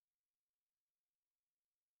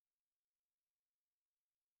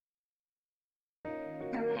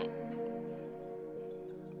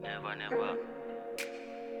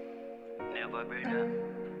Never, brother.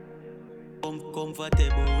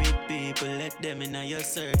 Comfortable with people, let them in your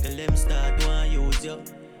circle, them start to use you.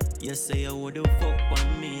 You say you would fuck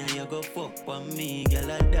on me and you go fuck on me.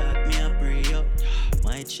 Girl, I dark me and pray you.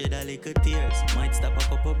 Might shed a little tears, might stop a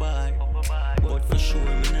couple bar. But for sure,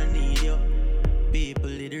 me no need you.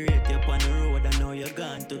 People iterate you on the road and now you're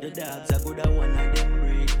gone to the dogs. I could have one of them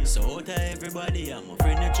break you. So out of everybody, I'm a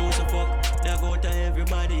friend that choose to fuck. Dog out of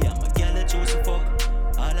everybody, I'm a girl that choose to fuck.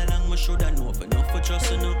 All along me shoulda know for enough for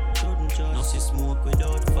trust enough. Shouldn't trust. No see smoke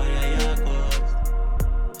without fire, yeah, cause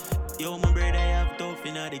yo, my brother, I have tough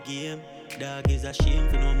in the game. Dog is a shame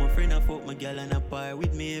for know my friend I fuck my girl and a par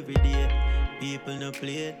with me every day. People no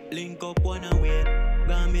play, link up one and wait.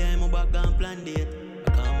 Gone behind my back, gone plan date.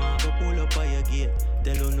 I come out, go pull up on your gate.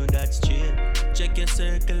 Tell you no that's straight. Check your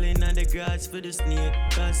circle in the grass for the snake.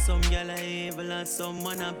 Cause some girl are evil and some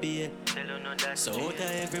man are bait. Tell you no that's so out of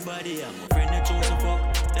everybody, I'm a friend that choose to fuck.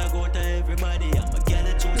 Dog out of everybody, I'm a girl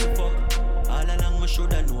that choose to fuck. All along me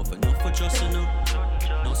shoulda know for enough for trust enough.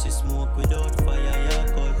 No see smoke without fire, yeah,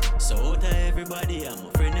 cause so out of everybody, I'm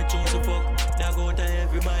a friend that choose to fuck. Dog out of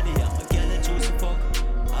everybody, I'm a girl that choose to fuck.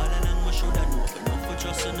 All along me shoulda know for enough for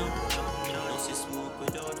trust enough. No see smoke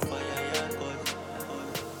without fire, yeah, cause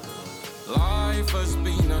life has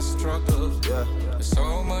been a struggle, yeah.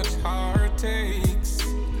 So much heartaches.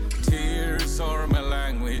 Tears are my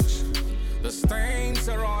language. The stains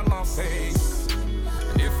are on my face.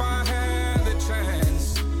 And if I had the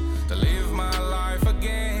chance to live my life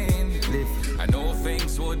again, I know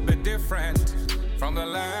things would be different from the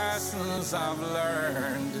lessons I've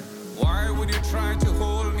learned. Why would you try to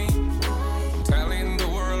hold me? I'm telling the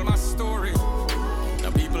world my story.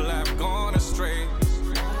 Now people have gone astray,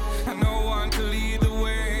 and no one to lead the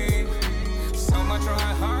way. Some might try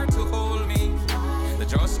hard to hold me, they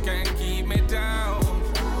just can't keep me down.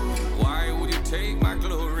 Why would you take my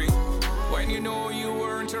glory when you know you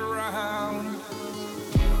weren't around?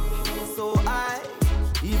 So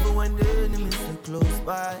even when the enemies are close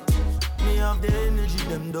by, me have the energy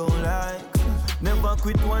them don't like. Never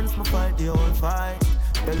quit once, me fight the whole fight.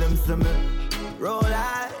 Tell them to me, roll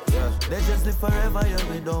high, yeah. Let's just live forever,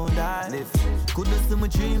 yeah, we don't die. Live. Couldn't see my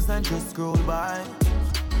dreams and just scroll by.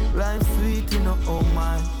 Life's sweet, you know, oh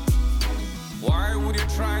my. Why would you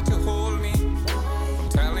try to hold me? I'm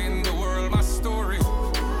telling the world my story.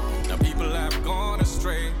 Now people have gone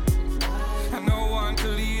astray, and no one to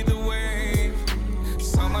lead the way.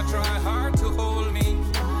 Some might try hard to hold me,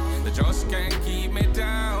 they just can't keep me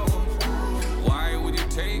down. Why would you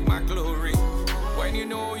take my glory when you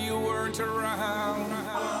know you weren't around?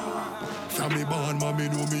 From me born, mommy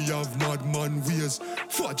know me have madman ways.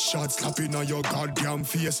 Fat shots slapping on your goddamn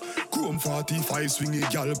face. Chrome 45 swingy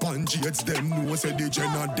gal pan jades. Them know say the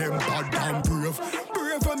gen of them bad damn brave.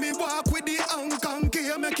 Brave when me walk with the Hong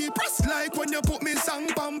gear. Make it press like when you put me song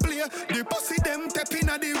pan play. The pussy them tapping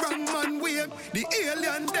at the wrong man wave. The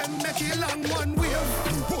alien them make it long one wave.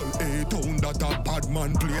 The whole A-town that a bad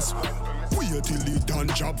man place. Wait till he done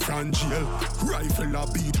job from jail. Rifle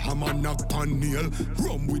a beat, hammer knock pan nail.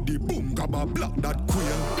 Rum with the boom, grab a block that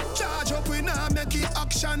quail. Charge up we now make it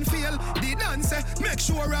action fail. The dance make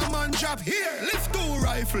sure a man drop here. Lift two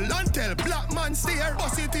rifle and tell black man stare.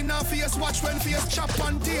 Bust it in a face, watch when face chop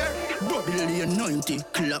and tear. Babylon 90,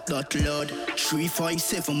 clap that loud.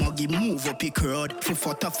 357 Maggie move up your crowd. For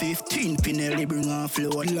 15 Pinelli bring on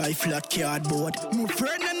flood. Life flat cardboard. My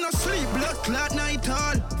friend and no sleep, blood clot night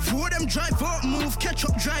all. For them drive out, move, catch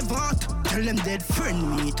up, drive out. Tell them dead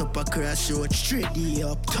friend meet up across road, straight the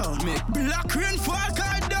uptown. Make black rain fall,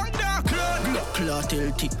 guide down dark cloud. Black clot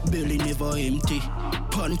healthy, belly never empty.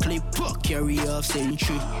 Pan clip puck, carry off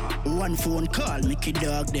century. One phone call, make a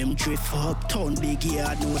dog them drift. Uptown, big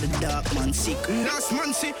yard, know the dark man sick. Last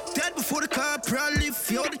man sick, dead before the car, probably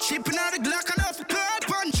feel the chip. And now the Glock and off the car,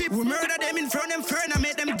 punch chip. We murder them in front of them friend, I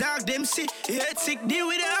make them dog them sick. Head sick, deal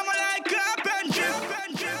with them like carpentry.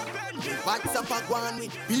 What's up a one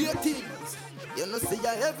with beatings? You know see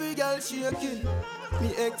ya every girl shaking.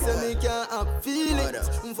 Me ex and me can't have feelings.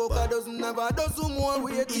 Fuck a dozen, never dozen more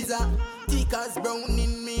weight. Is a thick as brown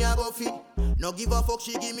in me a go fit. No give a fuck,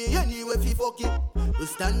 she give me anyway fi fuck it.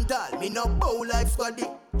 Stand tall, me no bow like squaddy.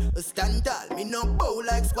 Stand tall, me no bow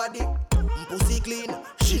like squaddy. Pussy clean,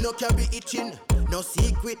 she no carry itching. No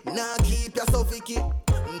secret, nah keep ya suffocate.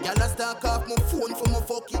 Gyal a stack off my phone for my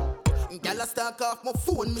fuck it. Gyal a stack off my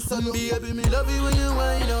phone, me son. Baby, me love you when you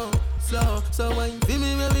whine out slow. So wine for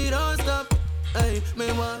me, baby, don't stop. Hey,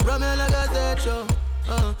 me want rum you like a dead show.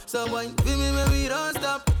 So wine for me, baby, don't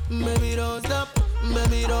stop. Baby, don't stop.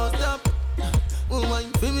 Baby, don't stop.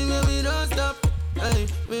 Wine for me, baby, don't stop. Hey,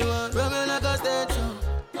 me want rum you like a dead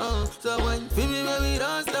show. So when feel me when we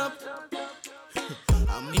don't stop.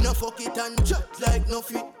 I'm in a fuck it and chat like no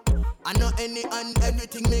fit. I know any and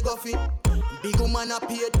everything me go fit. Big woman a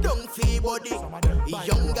pay down fee body.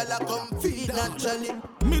 Young gal a come feed naturally.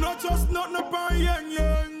 Me not just nothing upon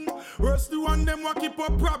yang. Worse the one them wa keep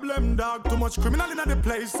a problem, dog. Too much criminal in the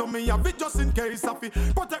place, so me have it just in case. I fi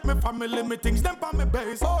protect me family, me things them pa me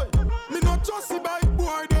base. Oi, me not just see bike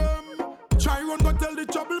boy them. Try run go tell the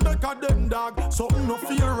troublemaker them, dog. Something no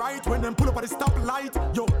feel right when them pull up at the stoplight.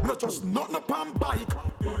 Yo, me not just nothing upon bike.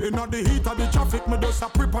 In the heat of the traffic, me just a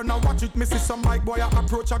prep and I watch it. Me see some bike boy a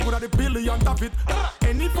approach, I go at the billion of it.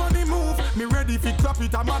 Any funny move, me ready fi clap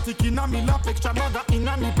it. Automatic in a me lap, extra maga in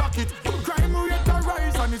a me pocket. Crime rate a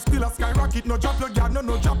rise and it's still a skyrocket. No drop your guard,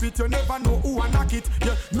 no drop it. You never know who a knock it.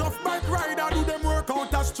 Yeah, enough bike rider do them work out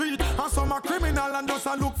the street, and some a criminal and just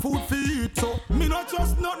a look food for eat. So me not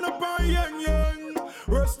just nothing upon yang.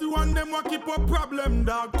 Worse the one them wa keep a problem,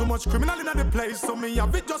 dog. Too much criminal in the place, so me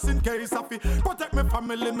have it just in case. I fi protect me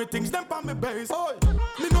family, me things them pa me base. Oi,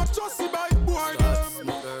 me not just see bike boy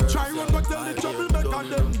them. Try run go tell the troublemaker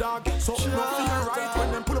them, dog. So no feel right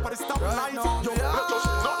when them pull up at the stoplight. Yo, not just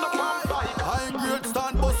nothing upon bike. High grade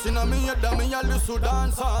stand bustin' a me head and me a listen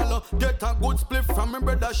dancehall. Get a good split from me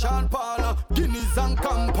brother Sean Paul. Guineas and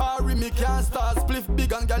Campari, me can't start spliff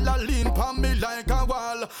big and gyal a lean pan me like a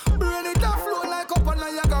wall. Brain it a flow like up on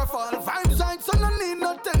a Niagara fall. Vibes like so no need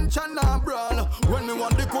no tension or brawl. When me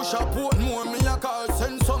want the kush a put more, me a call.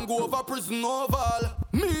 Send some go over prison oval.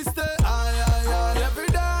 Me stay high every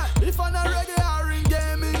day. If I'm not reggae or in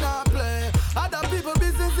game, me not play. Other people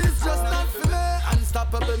business is just not for me.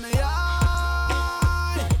 Unstoppable me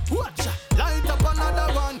high. Watch, light up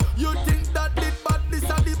another one. You think that did bad, this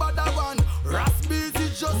a the better one.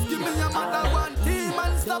 Raspberries, just give me a mother one. Team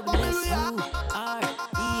unstoppable we are.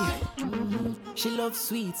 She love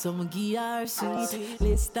sweet, so I'ma give her sweet.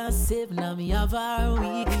 Let's start 7, now me have her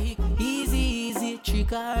week. Easy,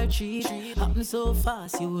 trick or treat. Happen so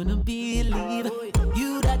fast, you wouldn't believe.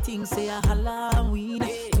 You that thing say a Halloween.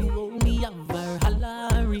 To hold me have her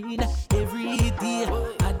Halloween. Every day,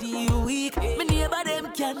 a day a week. Me neighbor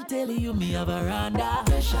them can tell you me have her under.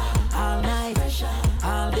 All night,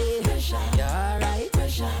 all day.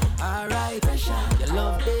 You alright, you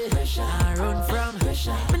love this. I run from.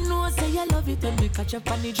 Me know say you love it when we catch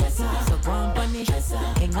up on the dresser. So go on on it,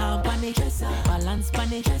 hang on on it, balance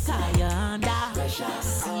on it, you under.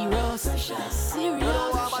 Serious. Me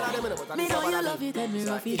know you love it and me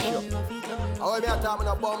rough it up. How me a time in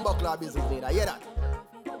a bumbo club business leader, hear that?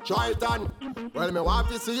 Triton, well me want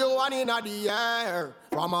to see you one in the air.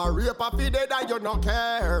 From a rape a fi dead and you no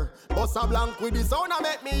care. Bust a blank with the sound a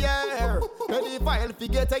make me hear. Pedophile fi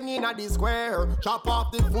getting in the square. Chop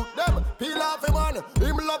off the foot them, peel off him man.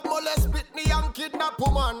 Him love molest Pitney and kidnap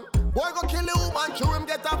woman. Boy go kill the woman, chew him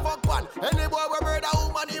get a fuck one. Any boy we murder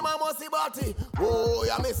woman, him a must see body. Oh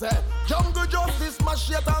yeah me say, jungle justice,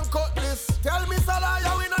 machete and cutlass. Tell me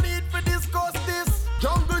Salaya we no need to discuss this.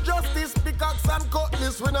 Jungle justice, pickaxe and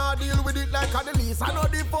cutlass. We not deal with it like a the least. I know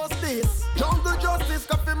the first this. Jungle justice,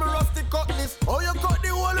 coffee me rusty cutlass. Oh you cut the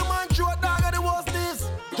whole man throat dog and the worst this.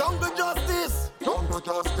 Jungle justice, jungle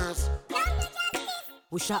justice.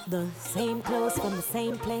 We shop the same clothes from the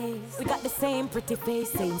same place. We got the same pretty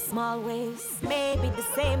face, same small waist. Maybe the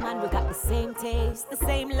same man, we got the same taste. The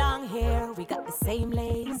same long hair, we got the same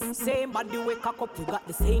lace. Same body we cock up, we got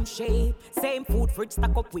the same shape. Same food fridge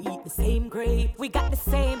stack up, we eat the same grape. We got the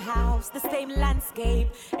same house, the same landscape.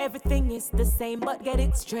 Everything is the same, but get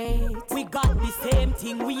it straight. We got the same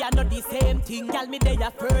thing, we are not the same thing. Tell me they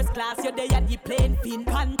are first class, you they are the plain fin.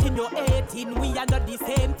 Continue 18, we are not the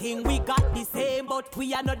same thing. We got the same, but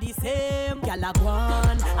we are not the same. Gyal a go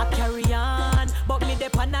on, I carry on, but me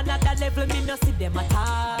dep on another level. Me no see them at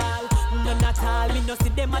all. None at all. Me no see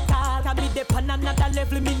them at all. Cause me dep on another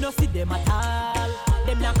level. Me no see them at all.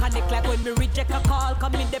 Them not connect like when me reject a call.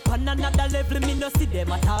 Cause me dep on another level. Me no see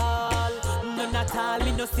them at all. None at all.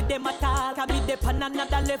 Me no see them at all. Cause me dep on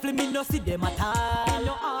another level. Me no see them at all.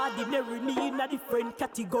 No ordinary, me in a different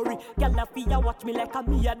category. Gyal a fi a watch me like a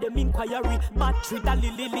me a them inquiry. Battery da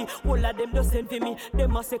lily, all of them just send for me.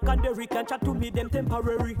 Them a secondary, can't chat to me, them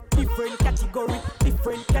temporary. Different category,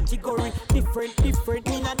 different category. Different,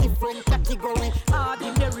 me in a different category.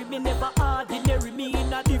 Ordinary, me never ordinary. Me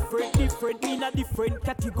in a different, me in a different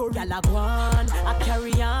category. Gyal a go on, I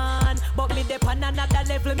carry on, but me dep on another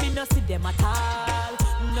level. Me no see them at all.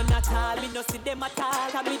 None at all, me no see them at all.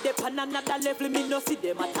 Cause me dep on another level. Me no see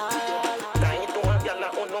them at all. Dying to a gyal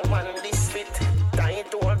on no one this fit. Dying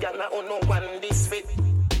to a gyal on no one this fit.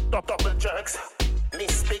 Double jerks.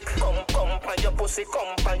 This pick, come on your pussy,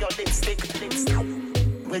 come on your lipstick.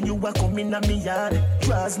 when you are coming at me yard.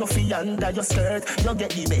 Draws no fi under your skirt. You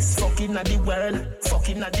get the best fucking at the world.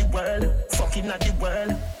 Fucking at the world. Fucking at the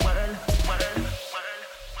world. World.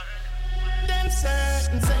 Them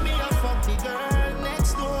certain say me a fuck the girl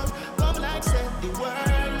next door. Come like say the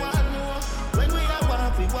world one more. When we are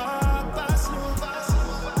walk, we walk past no.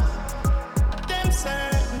 Them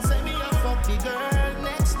certain say me a fuck the girl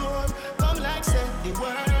next door. Come like say the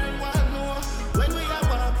world one more. When we are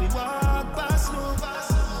walk, we walk past no.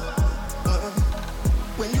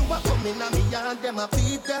 When you are coming at me yard, them a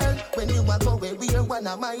feed girl. When you are go where wear one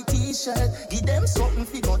of my t-shirt. Give them something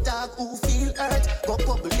fi go talk who feel hurt. Go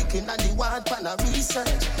public in the ward pan a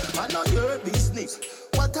research. I know your business.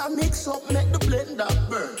 What a mix up make the blender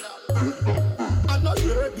burn. I know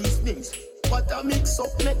your business. What a mix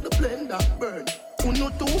up make the blender burn. You know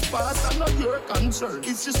too fast, I know your concern.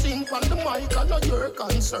 If you sing on the mic, I know your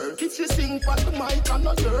concern. If you sing on the mic, I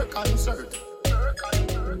know your concern.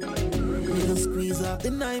 Nigga squeeze up the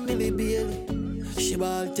 9 milli baby. She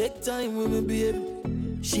ball take time with me baby.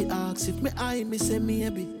 She asks if me I me say me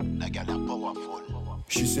baby. Like a powerful.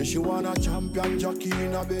 She say she want a champion jockey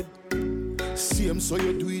in a bed. Same so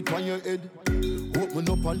you do it on your head. Open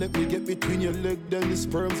up and let me get between your leg. Then the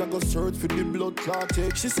sperms I go search for the blood clot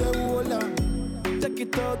take. She say hold on, take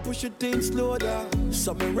it out, push it in slow down.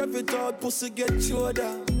 So me rev it out, pussy get chewed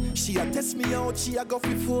down. She a test me out, she a go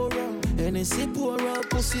for 4 round. And I say pour out,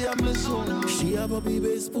 pussy I'm a zone. She have a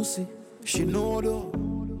baby's pussy, she know though.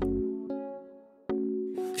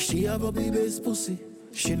 She have a baby's pussy,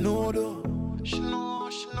 she know though. She know.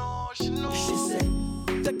 She say,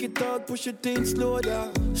 take it out, push it in slow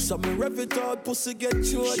down. So me rev it out, pussy get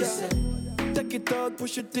chewed down. Take it out,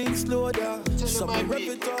 push it in slow down. So me rev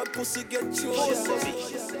it out, pussy get chewed down.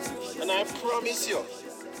 And I promise you,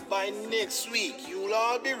 by next week, you'll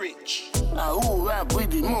all be rich. I who rap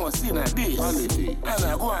with the most in a dish. Quality. And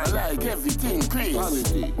I go and like everything crazy.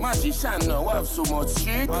 Quality. Magician now have so much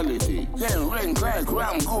shit. Quality. Then rank like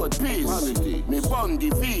ram goat piece. Quality. Me bun the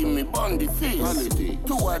V, me bun the face. Quality.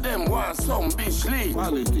 2 of them want some bitch lead.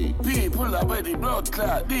 Quality. People are where the blood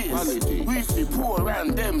clot this. Quality. We fi poor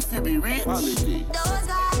and them fi be rich. Quality. Those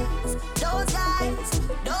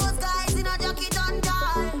guys in a jacket on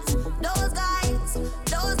guys.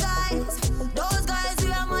 Those guys,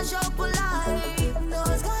 we are mash up alive.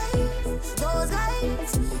 Those guys,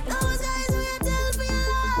 we are tell for your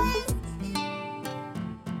life.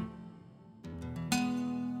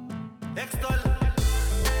 Xtol.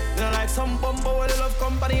 You know like some bumbo where they love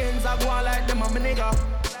company ends I go on like them a me nigga.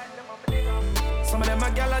 Some of them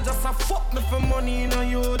a gal a just a fuck me for money in a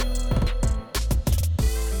youth.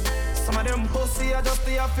 Some of them pussy a just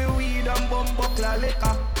a fi weed and bumbuckler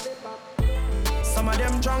liquor. Some of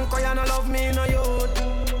them drunk or you no love me in a youth.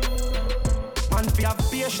 Man fi have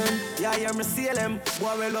patience, yeah hear me say them.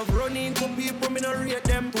 Boy we love running to people, me no rate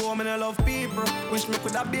them. To me no love people, wish me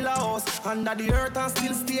coulda build a house under the earth and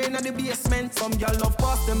still stay in the basement. Some girl love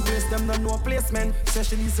pass them place, them no know placement. Say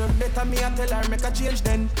she deserve better, me I tell her make a change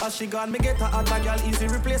then. As she gone, me get her at a girl easy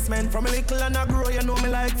replacement. From a little and a grow, you know me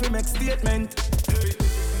like fi make statement.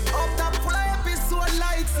 Up top full of episode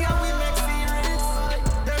lights, yeah we make series.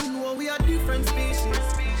 Them know we are different species.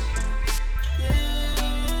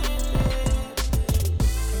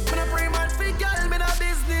 Girl, me no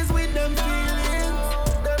business with them feelings.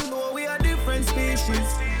 Them know we are different species.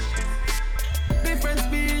 Different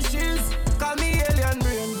species. Call me alien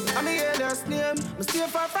brain. I'm the alias name. Me stay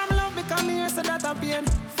far from love because me here so that I pain.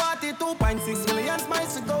 42.6 million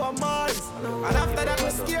miles to go on Mars. And after that we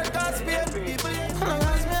scared God's pain. People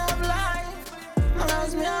as me have life,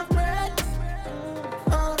 as me have breath.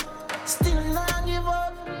 Still not give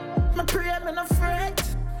up. Me pray me no fret.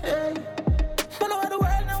 Hey. But know the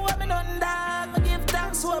world know what me done dog. I give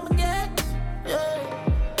thanks what me get. Yeah.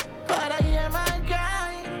 But I hear my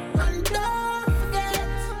cry and don't forget.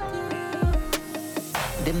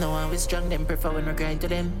 Them know how we strong, them prefer when we cry to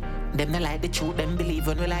them. Them not like the truth, them believe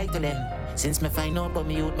when we lie to them. Since me find out about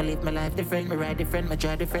me youth, me live my life different. Me ride different, me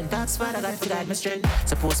draw different. That's why I got to guide my strength.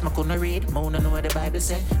 Suppose me couldn't read, me wanna know what the Bible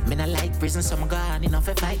say. Me not like prison, so me gone enough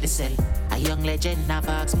to fight the cell. A young legend, now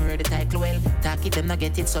ask me where the title well. Talk it, them not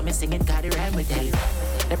get it, so me sing it, cause the rhyme with tell.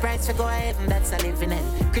 The price for go ahead and that's a living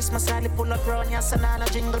hell. Christmas early pull up round your son and a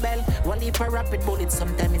jingle bell. One leap a rapid bullet,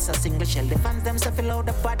 sometimes it's a single shell. The fans them say fill out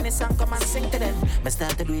the badness and come and sing to them. Me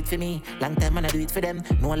start to do it for me, long time and I do it for them.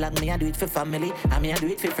 No long me I do it for family, and me I do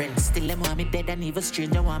it for friends. Still them want me dead and even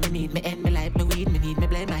stranger want me need me end me life, me weed, me need me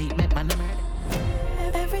blame, I hate me man no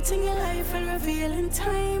murder. Everything in life will reveal in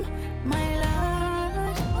time, my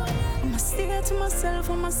love. My stay to myself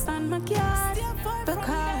when I stand my yard.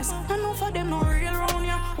 Because I know for them no real round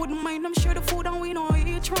ya. Wouldn't mind them share the food and we know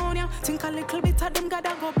each round ya. Think a little bit of them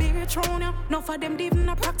gotta go be round ya. No for them even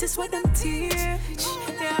a practice with them teach.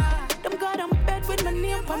 Yeah, them got them bed with my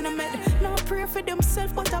name on the med. No pray for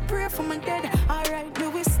themself but I pray for my dead. Alright, me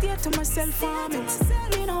we stay to myself for me.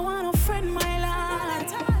 Me no want no friend my lad.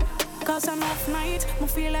 Cause enough night, me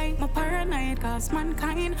feel like me paranoid. Cause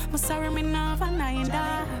mankind, me sorry me never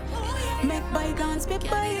neither. Make bygones be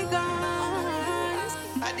bygones.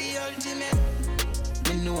 At the ultimate,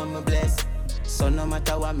 me know I'm blessed. So no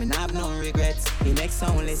matter what, me have no regrets. It makes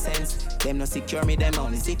only sense. Them no secure me, them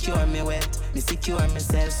only secure me wet. Me secure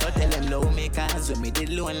myself, so tell them low me. Cause when me did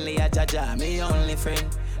lonely, I jaja me only friend.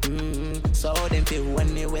 So them feel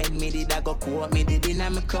when me did I go quote me did in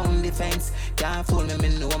my crown defense. Can't fool me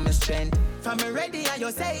know my strength. From me ready and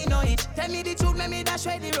you say you know it. Tell me the truth, make me dash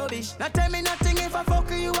ready rubbish. Not tell me nothing if I fuck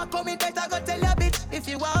you, I come in better go tell your bitch. If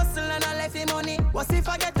you hustle and I left you money, what if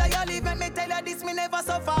I get to your leave? Let me tell you this, me never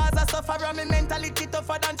suffer as I suffer. And me mentality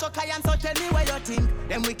tougher than Chokai, and so tell me what you think.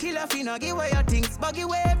 Then we kill if you no give away your things. Buggy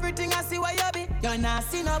away everything I see where you be. You're not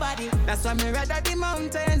see nobody. That's why me rather the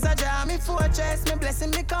mountains. I draw me fortress, me blessing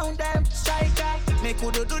me count them. Striker, me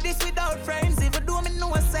could do this without friends. If you do me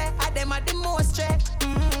no say, I them are the most check.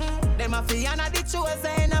 Them a fi honor the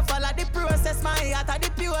chosen, I follow the process. My heart are the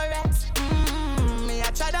purest. Me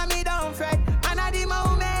a try to me down fret, and at the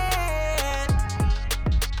moment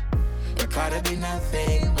you gotta be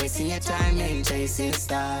nothing, wasting your time in chasing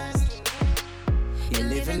stars. You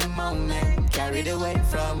live in the moment, carried away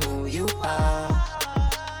from who you are.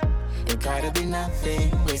 You gotta be nothing,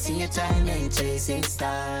 wasting your time in chasing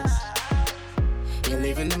stars. You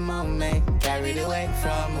live in the moment, carried away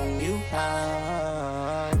from who you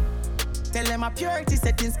are. Tell them a purity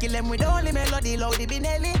settings, kill them with only melody, loud the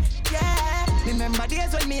Benelli. Yeah, remember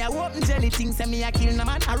days when me I open jelly things and me I kill no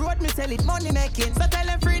man. I wrote me sell it, money making. So tell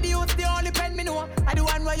them free the youth, the only pen me know. I the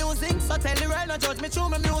one we using. So tell the world no judge me through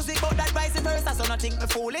my music, but that vice versa. So nothing me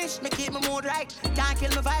foolish, me keep my mood right. Can't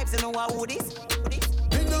kill my vibes, you know what who this?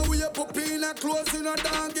 Me know we a puppy in a clothes in a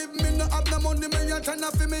down. Give me no have no money, me a turn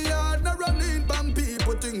off in me yard. No running bam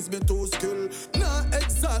people, things me too skill. Nah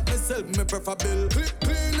exalt myself, me prefer bill.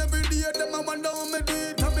 Clean every day, them a wonder how me do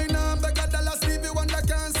it. I mean nah beg a dollar, Stevie Wonder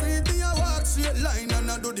can't see it. Me a walk straight line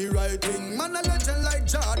and I do the right thing. Man a legend like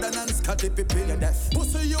Jordan and Scottie Pippen.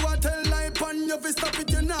 Pussy you a tell lie pan you fi stop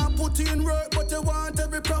it. You not put in work but you want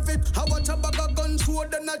every profit. I watch a bag of gun show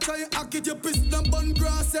then I try hack it. You piss them bun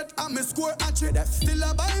grass set and me score at it. Still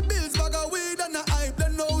a buy bills, bag of weed and a hype.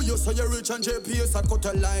 Then know you so you rich and JPS a cut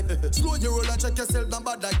a line. Slow your roll and check yourself, no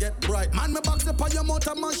bad I get bright. Man me box up on your mouth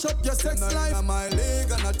and mash up your sex life. I'm my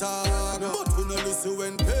leg and attack, but we no listen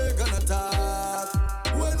when pagan attack.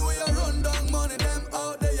 When we a run down money, them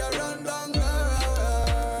out there you run down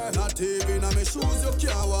girl. Not even on me shoes you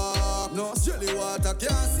can't walk. No jelly water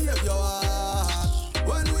can't save your heart.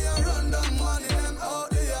 When we a run down money, them out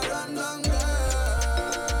there you run down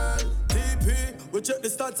girl. TP, we check the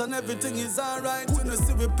stats and everything is alright. We no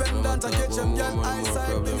see we pendant and catch them girl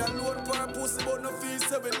eyesight. Big and load for a pussy but no feel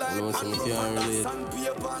so we like. And from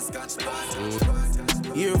sandpaper and scotch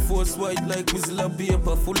band. Air Force white like whistle of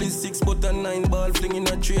paper. Fully 6 but a 9 ball fling in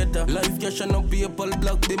a traitor. Life cash and a paper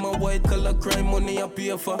black. Them a white color crime money a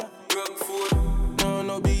pay for.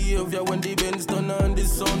 No behavior when the Benz turn on the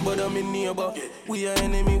sound, but I'm in neighbor. We are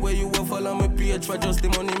enemy where you will follow my page for just the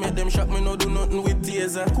money. Make them shock me, no do nothing with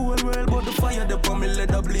taser. Cool world, but the fire the on me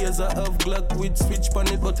leather blazer. Have Glock with switch pan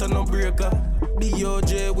it, but no breaker.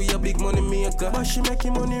 DOJ, we a big money maker. But she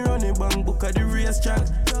making money running bank book at the race track.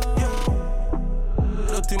 Yeah.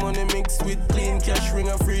 Dirty money mixed with clean cash, ring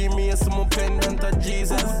a free me a some pendant of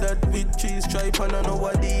Jesus. That with cheese stripe and I know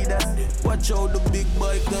Adidas. Watch out the big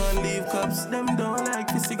bike don't leave cops. Them don't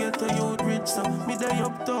like this to get a youth rich so. Me die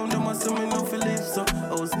uptown, them a say me no feel live so.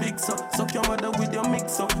 I was big so, suck your mother with your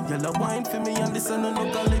mix so. Yellow wine for me and this and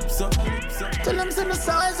no calypso. Tell them send the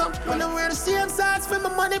size up, when I wear the same size for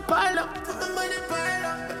my money pile up. For my money pile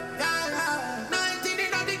up. 19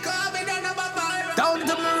 in the car, me don't have a pile up. Down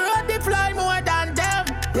to me road, they fly more than them.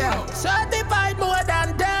 Yeah, certified more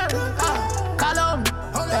than them. Column,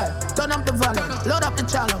 yeah, turn up the volume, load up the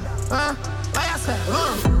channel. What you say?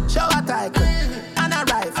 Show a title and a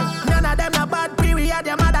rifle. None of them no bad period,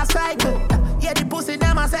 your mother cycle. Yeah, the pussy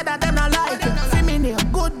them I said that them not like it. Feminine,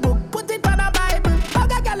 good book, put it on a Bible.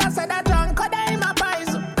 Bag a girl I said that drunk, cause they in my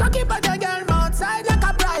pies. Cocky but your girl outside like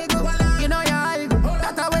a bride. You know your eye,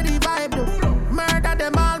 that's how the vibe do. Murder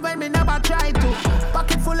them all when me never try to.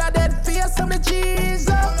 Pocket full of dead face on me cheese.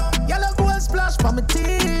 Yellow gold splash for me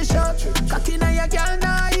t-shirt. Cocky now your girl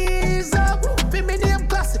now ease up. Feminine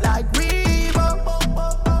classy like we.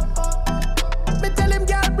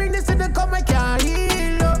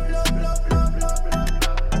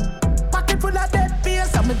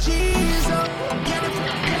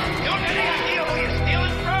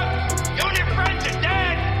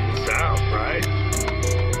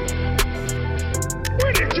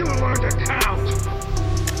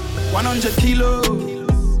 100 kilos.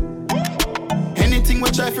 Anything we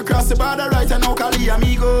try to cross the border right and now call the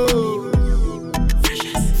amigo.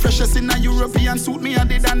 Freshest in a European suit, me and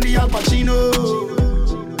the Al Pacino.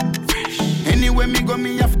 Anywhere me go,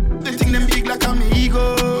 me have the thing them big like a me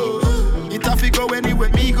ego. It have to go anywhere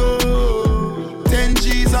me go. 10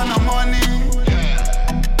 G's on the money.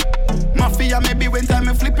 Mafia maybe when time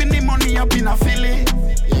me flipping the money up in a Philly.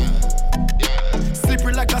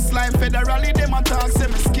 Slippery like a slime federally, them a talk say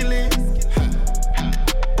me skilly.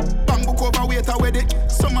 Bamboo cover weight away the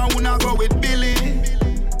summer wanna go with Billy.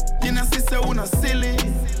 You know sister wanna silly.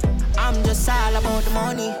 I'm just all about the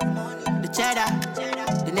money, the cheddar,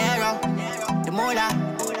 the narrow, the moolah.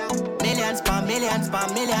 Millions per millions per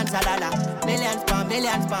millions of dollars. Millions per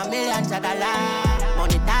millions per millions of dollars.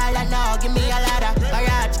 Money dollar now, give me a ladder.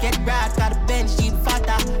 Garage get broad, got a bench jeep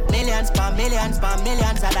fatter. Millions per millions per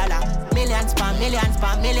millions of dollars. Millions per millions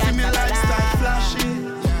per millions of dollars. Lifestyle flashy.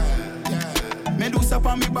 Medusa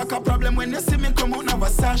pa me back a problem when you see me come out na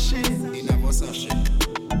Versace.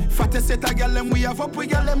 Fattest set a girl them we have up, we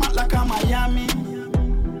girl them out like a Miami.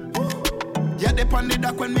 Yeah, they pan the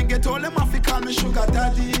dock when me get all them off, call me sugar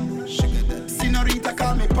daddy. Senorita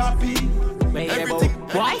call me papi. Everything.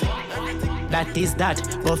 Why? That is that.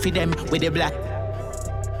 Go for them with the black.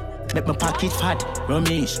 Make my pocket fat.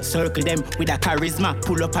 Ramesh, circle them with a charisma.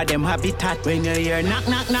 Pull up at them habitat. When you hear knock,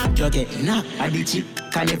 knock, knock, you get knock. At the chip,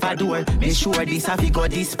 can never door. Make sure this have go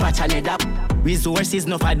dispatch and head up. Resources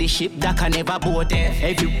no for the ship that can never boat.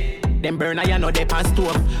 Every them burner you know they pan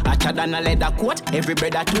stove. Hotter than a leather coat. Every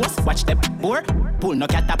bread a toast. Watch the board. Pull no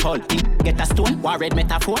catapult. Get a stone. War red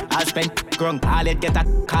metaphor. I'll spend grung. I'll let get a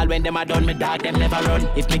call when them a done. Me dog them never run.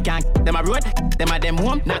 If me can't them a road. Them a them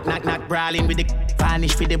home. Knock, knock, knock. Brawling with the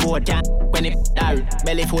vanish for the board. Can't when it die.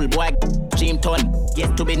 Belly full boy. Dream ton.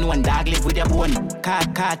 Yet to be known. Dog live with your bone.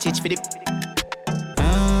 Cartridge for the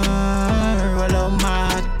roll out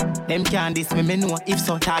mad. Them can't diss me know if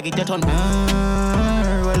so target your turn.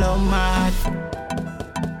 Roll out mad.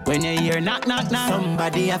 When you hear knock knock knock,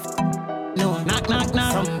 somebody have no knock knock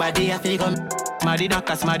knock. Somebody have to come. Smarty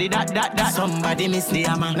that, smarty that. Somebody miss the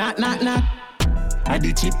hammer. Knock knock knock. I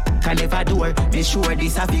do cheap, can never do her. Make sure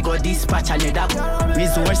this have to go dispatch and head up.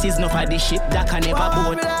 Resources no for the ship that can never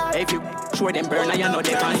boat. If you show them burner, you know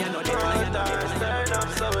they can.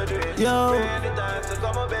 Yo.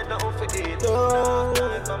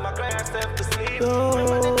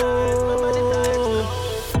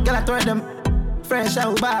 Girl, I throw them fresh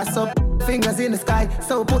out, bass up. Fingers in the sky,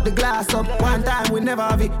 so put the glass up. One time we never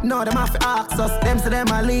have it, no them have to ask us. Them say them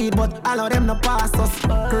a lead, but all of them no pass us.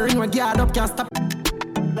 Ring when guard up, can't stop.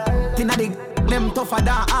 Tina dig, them tougher than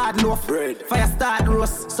hard loaf. Fire start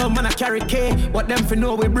roast, some man a carry K, but them for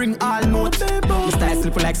know we bring all note. My style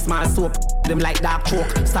slippery like small soap, them like dark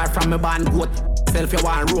choke. Start from me band goat. Self you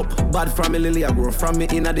want rope, bad from me lily I grow. From me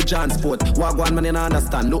inna the John sport. Wagwan man you not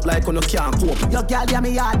understand, look like you no can't cope. Your girl give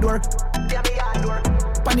me hard work,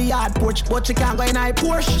 on the yard porch, but she can't go in her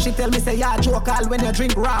Porsche. She tell me say ya joke all when you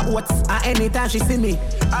drink raw oats. And anytime she see me,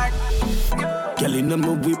 girl inna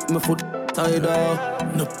me whip my foot tied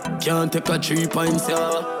up. No can't take a 3 pints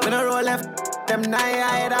yeah. When I roll left, them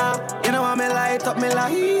night you know how me light up me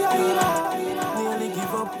like. Nearly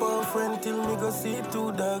give up a friend till me go see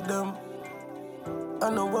 2 dog them. I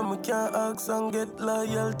know when we can't ask and get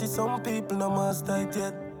loyalty, some people no master it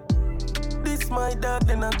yet. This my dog,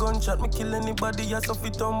 then a gunshot, me kill anybody as a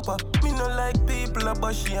fit thumper. Me no like people a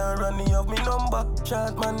bushy and running of me number.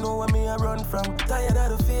 Short man know where me a run from. Tired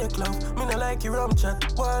of the fake love, me no like your rum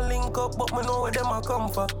chat. One link up, but me know where them a come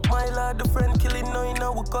from. My lord, the friend killing now in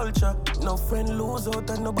our culture. No friend lose out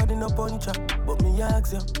and nobody no puncher. But me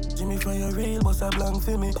ask you, Jimmy for your real, boss a blank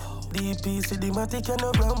for me. DP, cinematic and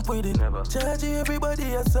no ramp with it. Never. Charge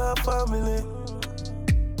everybody as a family.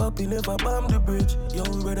 Papi never bomb the bridge.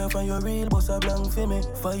 Young brother for your real, boss a blank for me.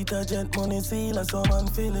 Fight a gent, money seal, a some man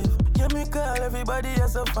feel it. Yeah, me call everybody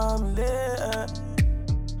as a family.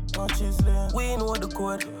 Watch his lane. We know the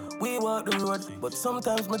code, we walk the road. But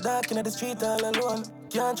sometimes me dark in the street all alone.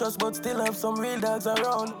 Can't trust but still have some real dogs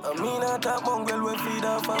around. I mean I talk mongrel we feed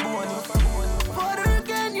off a bone. Father,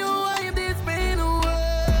 can you wipe this pain away?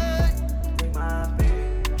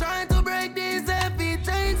 Trying to break these heavy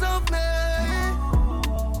chains of me.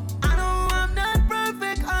 I know I'm not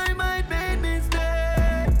perfect, I might make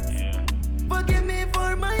mistakes. Forgive me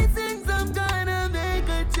for my sins, I'm gonna make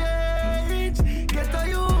a change. Get the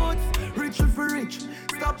youth, rich for rich.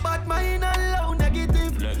 Stop bad mind and low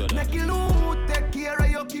negative. Make it loot, take care of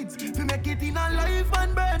your kids. We make it in a life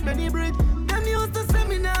and burn many bridges. Them used to say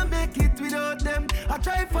me now make it without them. I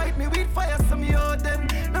try fight me with fire, some you them.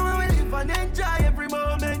 Now I live and enjoy every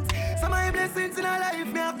moment. Some of my blessings in a life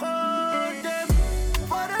me a call.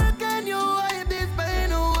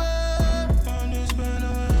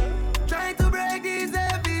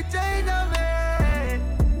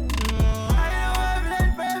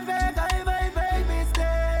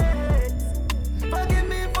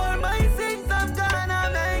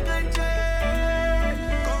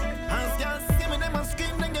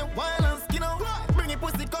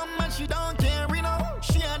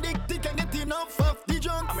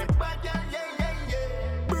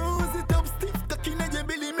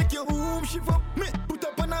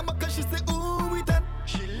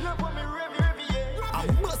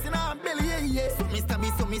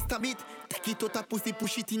 stab it. Take it out a pussy,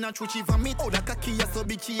 push it in and throw she vomit. Oh, that cocky is so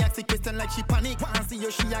big, she ask a question like she panic. Wanna see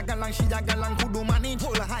you, she a galang, could do manage.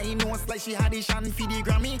 Hold a high nose like she had a shan for the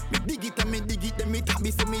Grammy. Me dig it, then me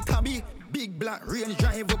tabby, say me tabby. Big black range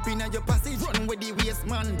drive up in your passage. Run with the waist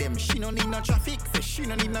man, them. She no need no traffic. Say she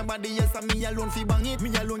no need nobody else, and me alone fi bang it.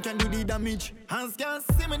 Me alone can do the damage. Hands can't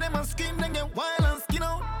see me, them and scream, then get wild and skin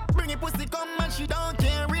out. Bring it pussy come and she don't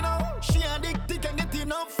care, you know. She addicted and get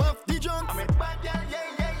enough of the junk. I'm a bad girl, yeah.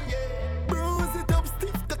 Bruise it up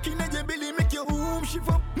stiff, cocky in your belly, make your home shift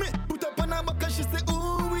up. Me put up on her back and she say,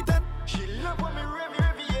 ooh, with that. She love when me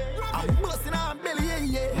revy, yeah. I'm busting her belly,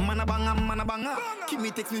 yeah. Man a banger.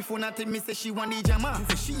 Kimmy text me phone and tell me say she want the jammer.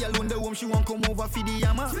 Say she alone the home, she want come over for the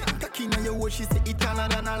yama. Cocky in your watch, she say it taller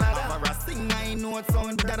than a ladder. For a sing I know it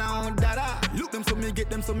sound dada. Look them so me get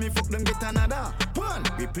them, so me fuck them get another. One,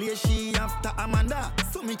 replace she after Amanda.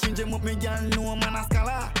 So me change them up, me girl no man a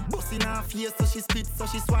scholar. Bust in her face so she spit, so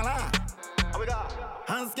she swallow.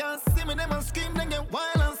 Hands can't see me, them and scream, then get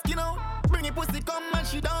wild and skin out. Bring it pussy come and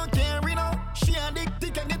she don't care, you know. She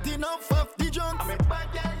addicted and get enough of the junk. I'm a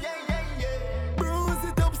bad girl, yeah. Bruise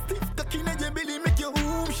it up stiff, cocky in your belly, make your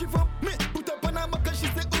home shift up. Me put up on her back and she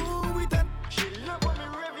say, ooh, with that. She love when me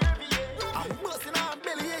revy, yeah. I'm busting her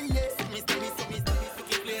belly, yeah. Me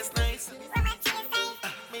make it place nice.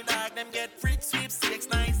 Me dog them get freak sweepstakes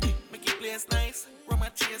nice. Make it place nice.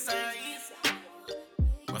 Roma chase eyes.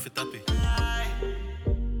 What fit tappy?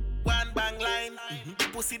 One bang line.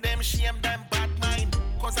 Pussy them shame them bad mind.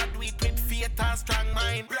 Cause I do it with faith and strong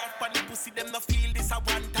mind. Rough on the pussy them no feel this a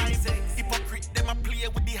one time. Hypocrite them a play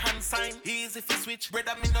with the hand sign. Easy if you switch,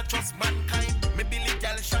 brother me not trust mankind. Me Billy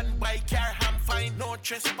gal shan by car ham fine. No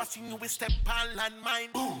trespassing you will step on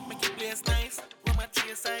landmine. Boom, make it place nice. Roma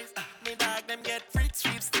chase eyes. Me dog them get freak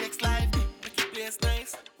sweepstakes live. Make it place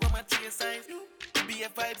nice. Roma chase eyes. Be a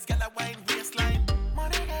vibes, gal a wine waistline.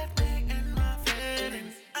 Money got me in my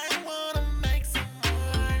feelings. I wanna make some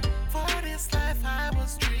more. For this life I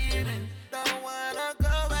was dreaming. Don't wanna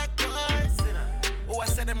go backwards. Oh, I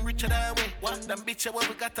said them richer that way. What them bitch, well,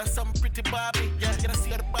 we got us some pretty Barbie. Yeah, gonna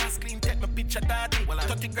see how the boss clean, take my picture daddy. Well,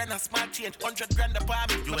 30 grand a smart change, 100 grand a palm.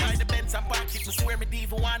 You buy the Benz and park it, me swear me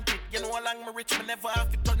diva want it. You know how long me rich, me never have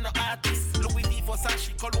to turn no artist. Louis V for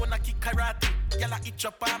Sashi, Cologne, kick karate. Y'all itch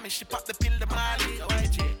up on me, she pop the pill, the Mali. So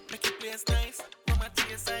YG, make it place nice. My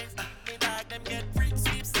tear size, me dog them get freak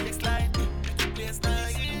sweepstakes line. Make it place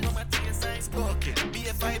nice, my tear size. Okay, be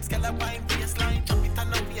a vibes, girl a wine baseline. Jump it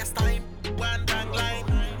on no waste time. One bang line,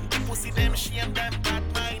 pussy them shame them bad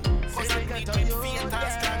mind. Cause I need with faith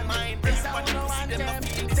and strong mind. This I wanna pussy them no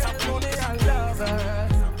feel disappointed. Tell her I love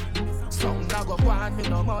her. Some now go want me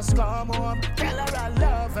no must come home. Tell her I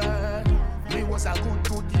love her. Me was a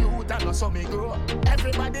good youth and I saw me grow.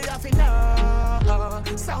 Everybody have to know.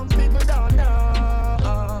 Some people don't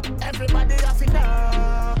know. Everybody have to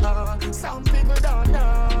know. Some people don't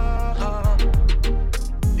know.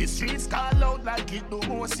 The streets call out like it do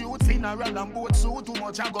most youth. Funeral and boat suit. Too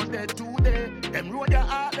much I got dead today. Them road your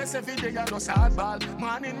heartless every day I just hardball.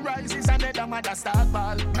 Morning rises and another mother start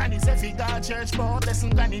ball. Granny say fi God church but listen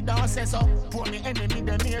granny don't say so. Pour me enemy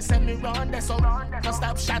them here send me round there so. No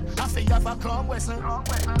stop shot I fi have a come whistle.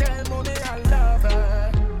 Tell money I love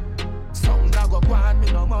her. Some now go want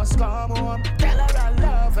me no must come home. Tell her I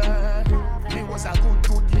love her. Me was a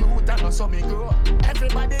good youth and I saw me grow.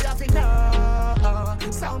 Everybody have to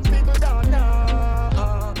know. Some people don't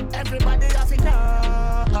know. Everybody have to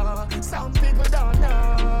know. Some people don't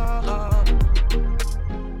know.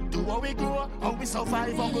 Do how we grow, how we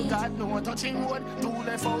survive, Uncle God know. Touching wood, two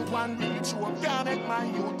left out, one reach hope. Can't make my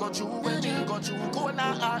youth go through when you go through. Cold and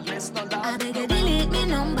heartless, no love. I beg you delete me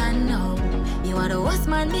number now. You are the worst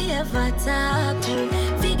man me ever talk to.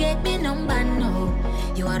 Forget me number now.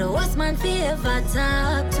 You are the worst man me ever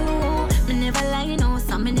talk to. Me never lie, no,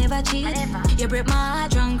 some me never cheat. You break my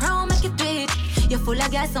heart, drunk crown, make it beat. You full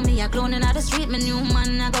of gas, so me a cloning out the street. Me new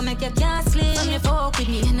man, I go make you can't sleep. From your fuck with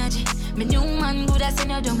me energy. Me new man, good as in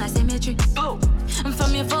your down like cemetery. And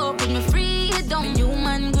from your fuck with me freedom. Me new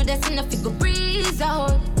man, good as in the figure breeze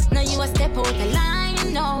out. Now you a step out the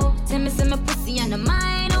line, no. Tell me say me pussy and the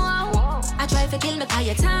mind, oh. I try to kill me cause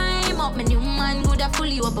your time up. Me new man, good as full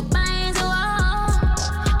you up a bind, oh.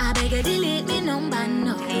 I beg you delete me number,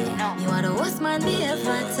 no. You are the worst man we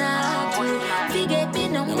ever talk to. Forget me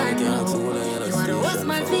number, no. You are the worst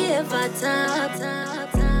man we ever talk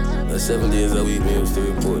to. 7 days a week me used to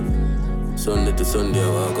report. Sunday to Sunday I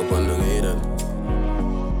walk up on the radar.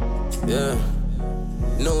 Yeah.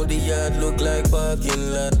 Now the yard look like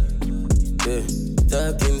parking lot. Yeah.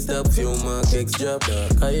 Talking stop, few markets drop.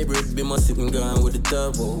 Hybrid be my sitting gone with the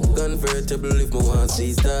top. Convertible if me want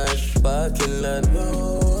see stars. Parking lot.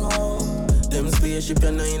 Them spaceship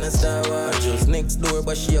you know in a Star Wars. Just next door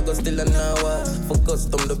but she a go still an hour. For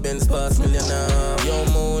custom the Benz pass million hour. Yo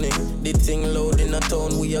money, the thing loud in a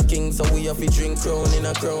town. We a king so we have to drink crown in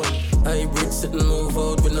a crown. Hybrid sitting move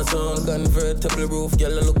out with no sound. Convertible roof,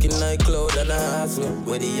 girl looking like cloud. And I ask me,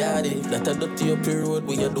 where the yard is? That a dirty up the road,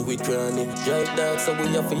 we a do it cranny. Drive dark so we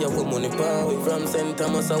have to have money power. From St.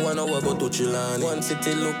 Thomas I 1 hour go to Chilani. One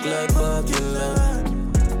city look like parking lot.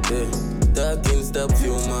 Yeah. Talking stop,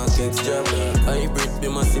 few markets drop. Hybrid be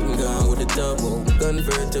my sitting gone with the top.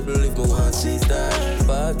 Convertible if me want see stars.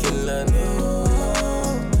 Parking lot.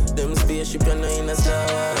 Them spaceship you know in a Star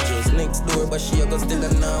Wars. Just next door but she a go still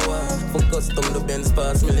an hour. For custom the Benz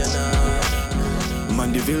pass million hour.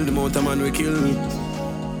 Mandeville the mountain man we kill.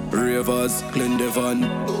 Ravers, Glendevan,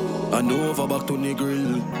 and over back to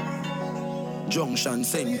Negril. Junction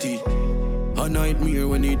Senti. A nightmare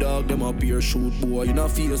when the dog them appear. Shoot boy in a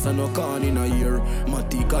face and no can in a ear.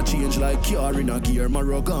 Matika change like car in a gear.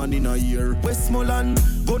 Maragon in a ear. Westmoreland,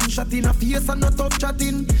 gunshot in a face and no tough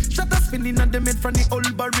chatting. Shot a spinning and them head from the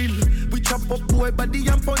old barrel. We chop up boy body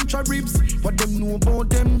and punch her ribs. What them know about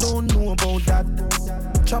them don't know about that.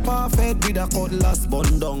 Chop off head with a cutlass.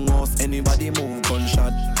 Bun down us, anybody move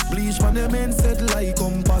gunshot. Bleach from them men set like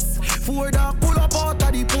compass. 4 dark pull up out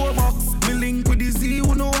of the poor box. Me link with the Z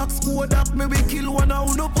who no ask Kodak. Me we kill one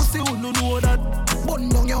who no pussy who no know that. Bun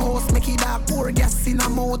down your house, make it dark. Pour gas in a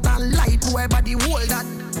mouth and light boy body hold that.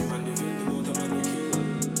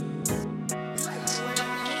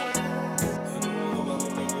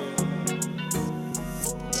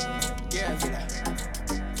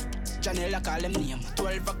 Janela call them name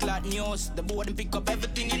 12 o'clock news. The board and pick up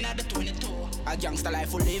everything in the 22. A gangster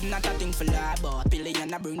life will live, not a thing for lie. But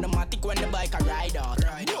pillion I bring the matic when the bike a ride out.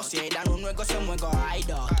 Boss head and run we go somewhere go hide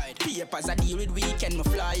out. Papers I deal with weekend me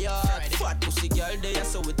fly out. Fat pussy girl there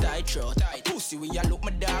so we tight shot. Pussy we a look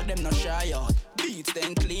my dog them no shy out. Beats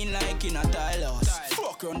then clean like in a tile house.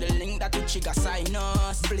 Fuck on the link that the chigga sign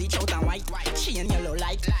us. Bleach out and white, chain yellow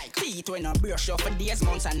like. Teeth when I brush off for days,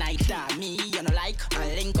 months and night. Me you know like,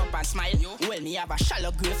 I link up and smile. Well me have a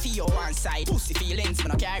shallow grave for your one side. Pussy feelings me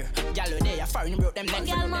no care. Gallo there foreign broke them legs.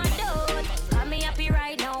 Girl my dude, got me happy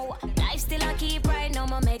right now. Life still I keep right now.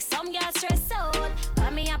 Ma make some girls stress out.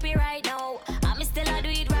 Got me happy right now. I'm still I do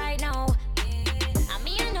it right now. I'm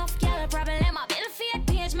me enough girl problem. I build fake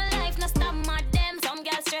page my life no stop my them. Some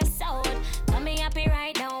girls stress out. Got me happy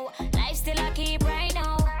right now. Life still I keep right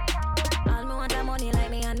now. All me want the money like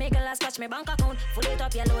me and make a last scratch me bank account. Full it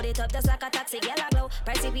up, you load it up just like a taxi. Girl I glow.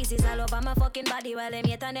 Pricey pieces all over my fucking body while them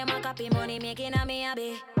yet and them a copy money making a me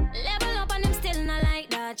happy. Level up and them still not like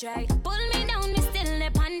that, right? Pull me down, me still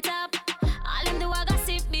lip on top. All them do a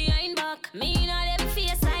gossip behind back. Me not them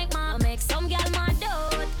face like ma. Make some girl mad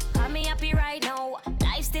out. Got me happy right now.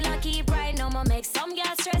 Life still I keep right now. Ma make some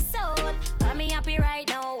girl stress out. Got me happy right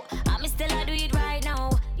now. I'm still I do it right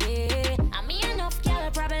now. Yeah, I'm me enough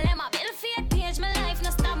girl problem. I build fake page my life no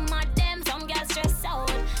stop my them. Some girl stress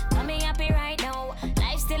out. Got me happy right now.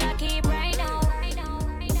 Life still I keep right now.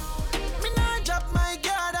 Me not drop my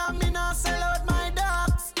guard and me not sell out my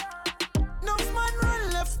dogs. No man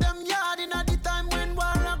run left them yard in a the time when war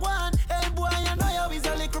a gone. Hey boy, you know you is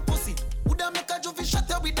a little pussy. Woulda make a juvie shot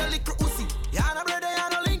you with a little pussy. You no brother, you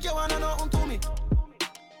no link, you wanna know to me.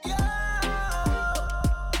 Yeah,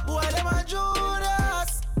 boy, them a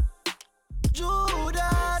Judas.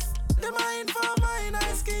 Them a in for my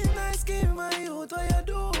nice skin, my youth. Why you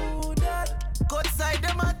do that? Cut side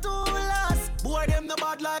them a toolas. Boy, them no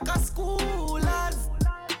bad like a schoolers.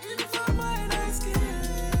 In for my nice skin.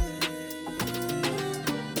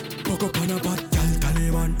 Fuck up on a bad girl,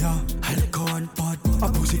 Taliban, yeah. Alcohol and pot.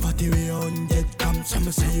 A pussy fatty way on dead come.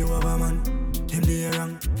 Some say you have a man. Him the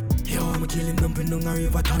wrong. Yo, I'm killing them in the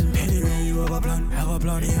river ton. Anyway, you have a plan. Have a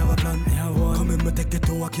plan, you have a plan. Have one. Come in, me take it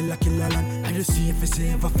to a killer land. I just see if it's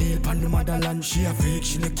safe, I feel pan the motherland. She a freak,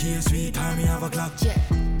 she in the case, sweet time, me have a clock. Yeah.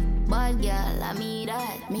 Bad girl, I mean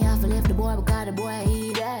that. Me have to leave the boy because the boy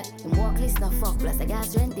he that. Him walk list no fuck, plus I got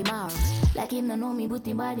 20 miles. Like him no know me, put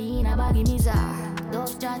him body in a baggy mizar.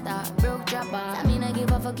 Dove chatter, broke chopper. I mean I give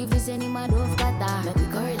a fuck if you send him a dove cutter. Make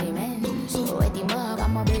it curly man, so wet him up.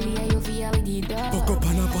 I'm a belly and you feel with the dog. Fuck up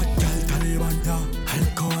on a bad girl, Taliban, yeah.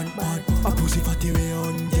 Alcohol and pot. A pussy fatty way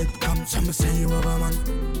on dead come. Some say you have a man.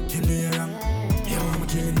 Him the wrong. Yo, I'm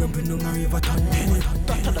killing them in the river ton.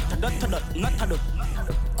 Not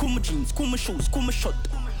Cool my jeans, cool my shoes, cool my shirt.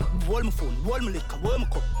 Roll my phone, roll my liquor, roll my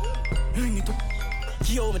cup. Ring it up.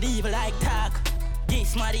 Yo, my evil like talk.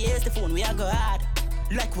 This my the phone, we a go hard.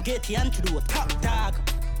 Like we get the antidote, top dog.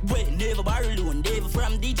 Wait, never borrow loan, never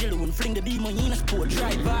from DJ loan. Fling the beam on in a sport,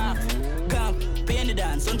 drive off. Come, pay the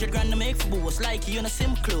dance, 100 grand to make for boss. Like you in a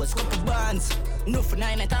sim clothes, couple bands. No for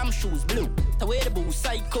 9 time shoes, blue. The way the boost,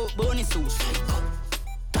 psycho, bonus shoes.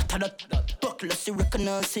 Buckle, see,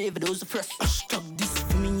 recognize, save those first. Hashtag this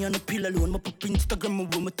for me on a pill alone. My pop Instagram,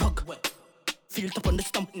 my room, a tug. Feel top on the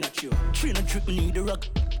stump, not you. Train a drip, me need a rug.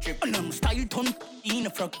 And I'm style ton, in a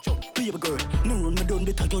frog. Baby girl, no run me down,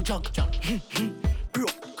 better your jog.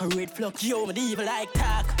 Broke, a red flux, yo, me evil like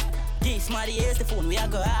tag. Yes, Smarty, here's the phone, we are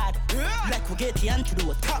go hard. Like we get the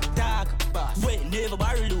antidote, top dog. Wait, never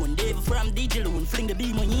borrow loan, never from DJ loan. Fling the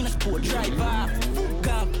beam on in a sport, drive off.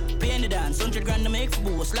 Come, pay the dance, 100 grand to make for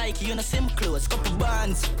boss. Like you in a sim clothes, couple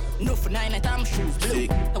bands. No for 9 time shoes, blue.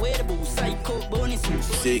 The way the boost, psycho, bonus shoes.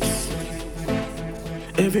 6.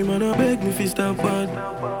 Every man I beg me fi stop bad.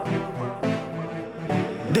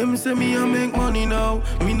 Them say me I make money now.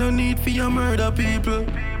 Me no need fi a murder people.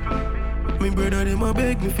 Me brother them a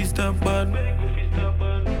beg me fi stop bad.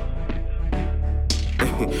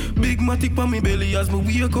 Big matic pa me belly as me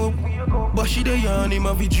wake up. Bashi the yarn him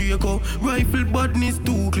a fi Draco. Rifle badness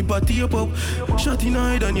too, clip a tape up. Shot in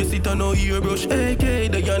hide and you sit on no earbrush.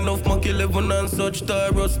 AK, the enough Mach 11 and such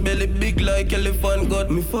Taurus. Belly big like elephant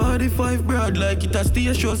gut. Me 45 broad like it a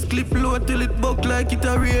station. Clip low till it buck like it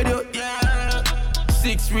a radio. Yeah.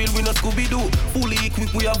 6 real we no Scooby-Doo. Fully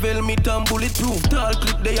equipped we have helmet and bulletproof. Tall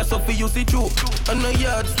clip they are so for you see through. And a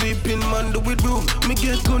yard sweeping man do with broom. Me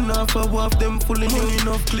get gun off a waft them fully new.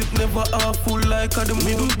 Enough clip never half full like a the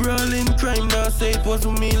middle brawling. Crime now say it was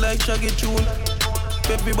me like Shaggy tune.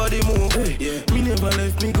 Everybody move, hey. Yeah. Me never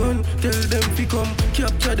left me gun. Tell them fi come,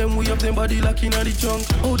 capture them. We have them body locking at the trunk.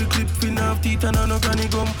 How the clip fin have teeth and no granny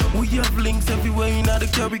gum. We have links everywhere in the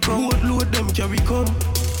carry come. Load them carry come.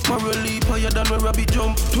 Morally higher than a rabbit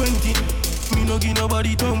jump. 20, me no give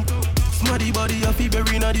nobody thump. Smarty body a fi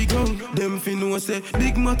bury inna the ground. Them fi know say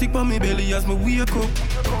big matic pa me belly as me wake up.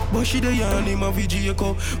 Bashi the yarn him a fi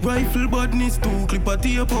Draco. Rifle badness too, clip a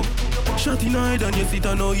tape up. Shot in hide and you sit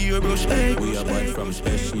on no earbrush. Hey. We are bad from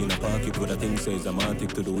special in a pocket. What a thing says I'm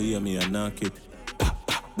antic to the way me and knock it.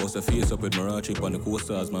 Bust a face up with my rat chip on the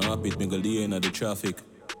coaster as my habit. Me go lay inna the traffic.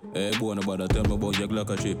 Hey, boy, nobody tell me about your Glock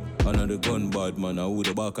a chip. Another gun bad man, I who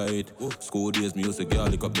the back of it. School days, me used to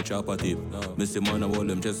garlic up the chopper tip. Missy man, I hold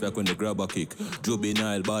them just like when they grab a kick.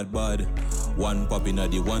 Juvenile, bad. One pop in a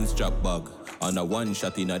the one strap bag. And a one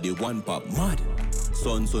shot in a the one pop. Mad.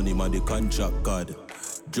 Son, him a the contract card.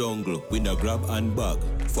 Jungle, we no grab and bag.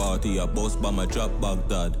 40 a bus by my drop bag,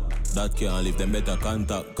 dad. That can't leave them better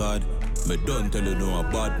contact card. Me don't tell you no a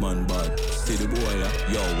bad man bad. See the boy, yeah?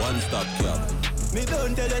 Yo, one stop cap. Me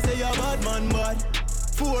don't tell you say you're bad man bad.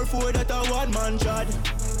 4-4 that a one man chad.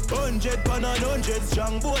 100 pan and 100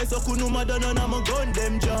 strong. Boy so kunu madonna and I'm a gun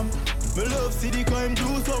them jam. Me love see the crime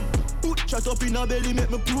do some. Put chat up in a belly make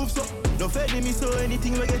me prove so. No fed me so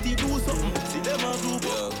anything we get it do so. See them a group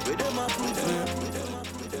up, with them a prove so.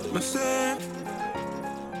 Me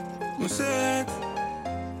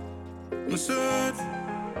set.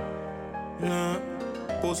 Nah.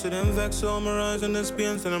 Posted them vex on my rise and the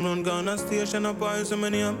spins. And I'm run gone a station up high so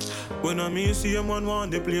many up. When I'm here, see them one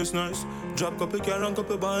the place nice. Drop couple car and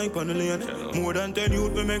couple bike on the lane. More than 10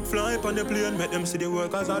 youth we make fly on the plane. Make them see the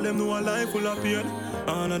workers, all them know a life full of pain.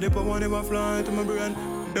 And I dip I won't ever fly to my brain.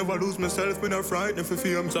 Never lose myself, me not frightened for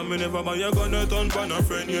fame. So me never buy a gun, I don't find a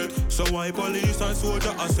friend yet. So why police and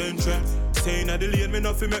soldier are central? Saying at the lane, me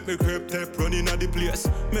nothing make me creep tape. Running at the place,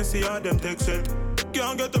 me see how them take set.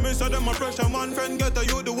 Can't get to me, so them a pressure. One friend get to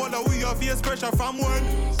you, the one that we have face pressure from when.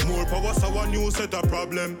 More power, so one new set a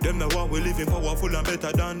problem. Them the one we living powerful and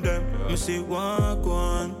better than them. Me see walk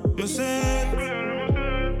one, me said,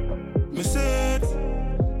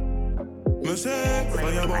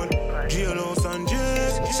 fireball, jailhouse and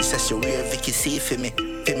jail. She says she wear Vicky C for me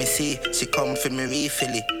see. She come for me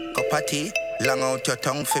refill it. Cup of tea, long out your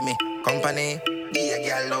tongue for me. Company, be a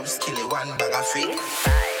girl loves kill it, one bag of freak.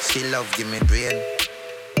 She love give me brain.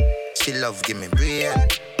 She love give me brain.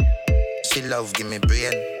 She love give me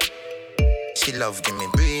brain. She love give me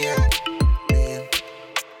brain.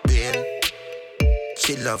 Brain.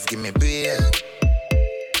 She love give me brain.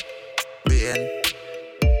 Brain.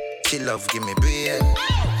 She love give me brain.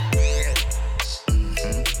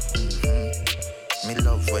 Me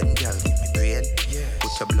love when girl give me brain.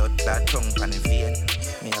 Put your blood clot tongue on the vein.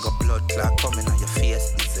 Me I got blood clot coming on your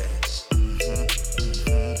face.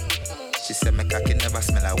 She said my cocky never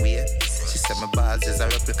smell a weed. She said my balls is a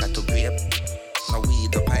replica to grape. My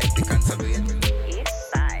weed up I pick and so great.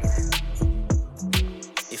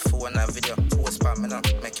 If you want a video, Post pan me now,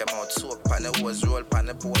 make your mouth soak pan the hose, roll pan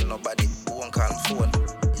the pole. Nobody won't call phone.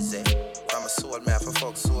 Is it? From a soul, me have a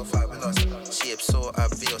fuck so fabulous. Shape so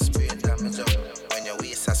obvious, brain damage up. When your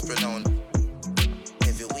waist has pronounced.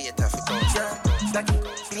 Heavy weight have to bounce. Stack it,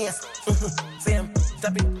 place, same,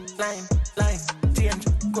 stop it, line, change,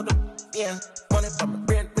 go to, yeah. Money from my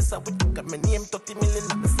brain, miss out with you, got my name, 30 million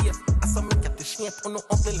in the safe. I saw me get the shape, on no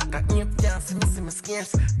ugly like a ape. Can't see me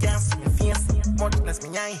scales, can't see me face. Much less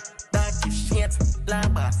me eye, dark as shades.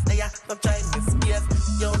 Lava, stay, don't try me space.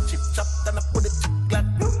 Yo, chip chop, then I put it chip black.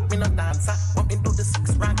 Me no dancer, want me do the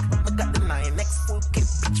 6 rank. I got the 9X full kit,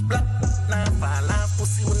 bitch black. Now fall off,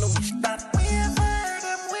 pussy when no wish that.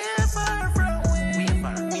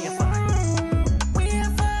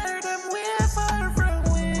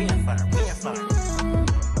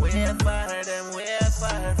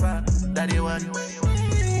 Daddy one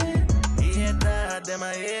hate that, them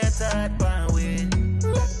I hate that pan way.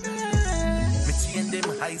 Me chain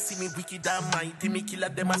them high, see me wicked and mighty. Me killer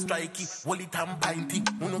them a strikey, hold it and pinty.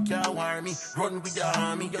 Who no can war me, run with your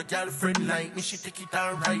army. Your girlfriend like me, she take it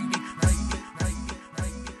and ride it.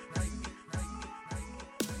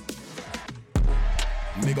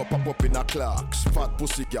 Me go pop up in a Clarks, fat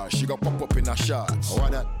pussy girl, she go pop up in a shorts. Why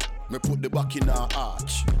that? Me put the back in her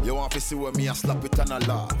arch. You want to see where me a slap it and a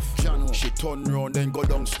laugh. She turn round then go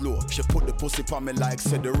down slow. She put the pussy for me like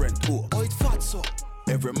said the rent poor. Oh, it fat so.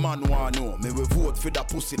 Every man wanna know. Me we vote for that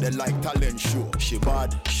pussy they like talent show. She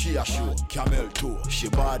bad, she a show. Camel toe. She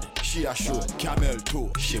bad, she a show. Camel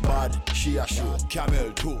toe. She bad, she a show.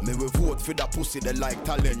 Camel toe. Me we vote for that pussy they like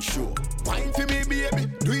talent show. Wine for me baby,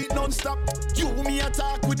 do it non-stop. You me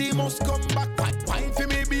attack with the must come back. Wine for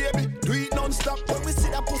me baby, do it non-stop. When we see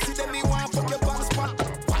that pussy then me want fuck your pants spot.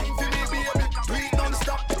 Wine for me baby, do it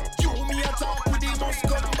non-stop. You me attack with the must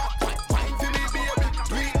come back. Wine for me baby,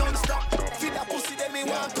 do it non-stop. Feel that pussy then me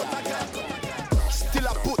want come again. Still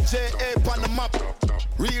I put J.A. on the map.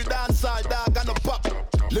 Real dancehall dog and a pop.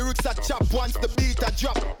 Lyrics a chop once the beat a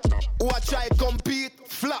drop. Who I try compete,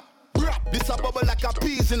 flop. This a bubble like a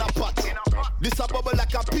peas in a pot. This a bubble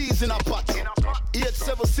like a peas in a pot.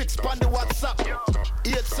 876 pan the WhatsApp.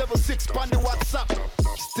 876 pan the WhatsApp.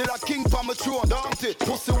 Still a king pa my throne, don't it?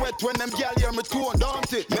 Pussy wet when them gal hear me tone,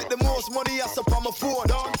 don't it? Make the most money ass up on my phone,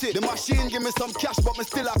 don't it? The machine give me some cash but me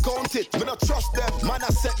still account it. Me not trust them, man I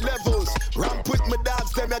set levels. Ramp with me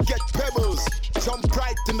dogs, them I get pebbles. Jump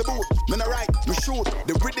right in the boot, me not right, me shoot.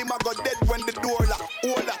 The rhythm I got dead when the door lock.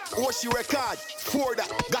 All that, oh she record, for that.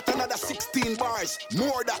 Got another 16 bars,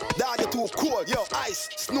 more that. Dog you too cold, yo ice,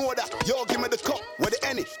 snow that. Yo give me the cup, with the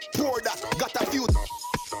any, pour that. Got a few.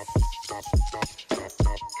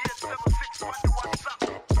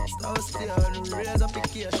 Stay on the raise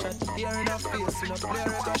application. Tear in her face, in a play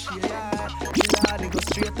ricochet, yeah. Trillani go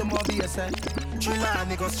straight to my base, eh.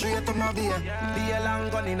 Trillani go straight to my base. Be a long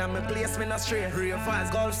gun in a me place, me not straight. Real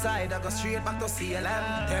fast Gulf side, I go straight back to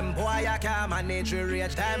CLM. Them boy I can't manage, we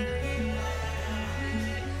reach them.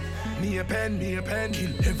 Me a pen,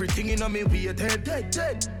 kill everything in a me way, dead.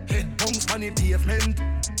 Head bounce on the pavement.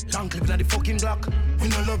 Long clip like the fucking Glock. We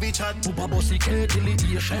no love each other. Poopa bossy care till it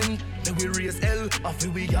patient. Then we raise hell. After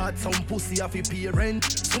we got some pussy off your parent.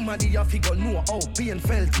 Somebody off you got know how pain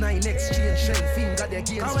felt. 9X change shell finger they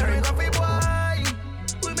gain strength. Come here, boy.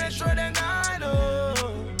 We make sure they know.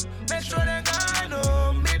 Make sure they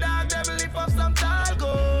know. Me dog them lift up some tall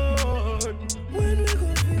gun. When we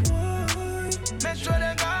go for boy. Make sure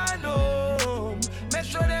they know. Make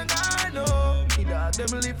sure they know. Me dog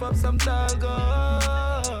them lift up some tall gun.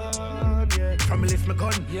 From me lift my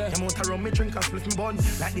gun, yeah. Them out around me drink and split me bun.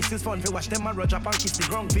 Like this is fun, fi watch them and run up and kiss the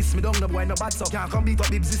ground. Piss me down, no boy no bad so. Can't come beat up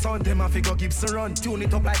Bibsy sound, them a figure Gibson run. Tune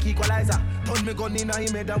it up like equalizer. Turn me gun in a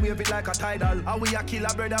him head and wave it like a tidal. How we a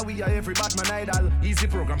killer brother, we a every Batman idol. Easy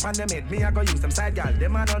program pan them head, me a go use them side gal.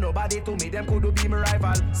 Them a know nobody to me, them could be my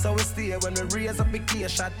rival. So we stay when we raise up the clear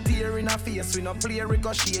shot. Tear in a face, we no play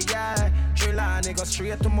ricochet, yeah. Trillani go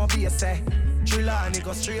straight to my base, eh. Trillani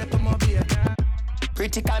go straight to my base, yeah.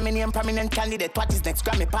 Critical, me name prominent candidate. What is next?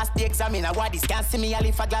 Grammy pass the examiner. What is can't see me? I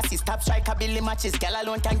live for glasses. Stop striker, Billy matches. Girl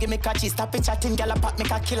alone can give me catches. Stop it chatting, girl a pop me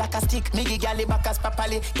kill like a stick. Me give girl back as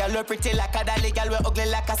properly. Girl we pretty like a dolly. Girl we ugly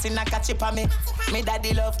like a sin like a chip on me. Me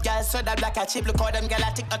daddy love girl so that black a chip. Look how them girl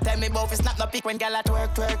a tick. Not tell me both. It's not pick when girl a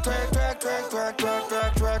twerk.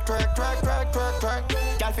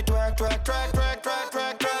 Girl fit twerk.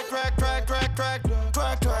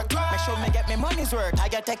 Make sure me get me money's worth. I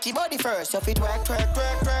get take your body first. You fit twerk.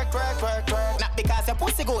 Not because your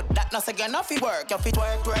pussy good, that not say you're not fit work. You fit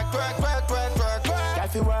twerk. Girl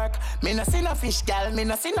fit work. Me no see no fish, girl. Me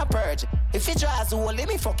no see no purge. If it draws only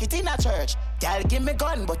me fuck it in a church. Girl, give me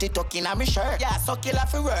gun, but it tuck in on me shirt. Yeah, so kill her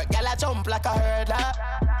for work. Girl, I jump like a hurdler.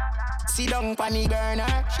 See down pan the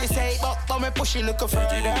burner. She say but me push it look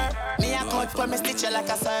further. Me a cut for me stitch it like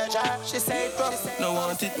a surgeon. She say tough. No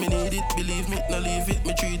want it, me need it. Believe me, no leave it.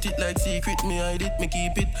 Me treat it like secret. Me hide it, me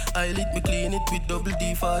keep it. Eyelid, me clean it with double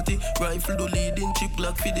D40. Rifle do leading, chip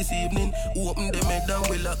lock for this evening. Open the head down,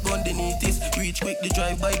 we lock gun the neatest. Reach quick, the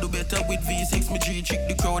drive by do better with V6. Me G-trick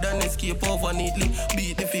the crowd and escape over neatly.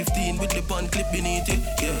 Beat the 15 with the pan clip beneath it.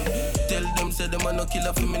 Yeah. Tell them say them a no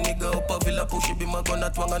killer for me nigga up a villa. Push it be my gun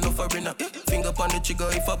at wang enough for rinner. Finger on the trigger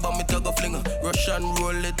if I bomb it I go flinger. Rush and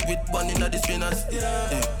roll it with one in the spinners.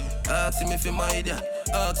 Ask him if he my idiot.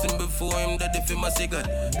 Ask him before him that if he my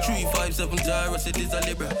cigarette. 357 Taurus, it is a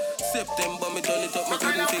Libra. September me turn it up, me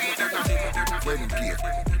couldn't figure. Wedding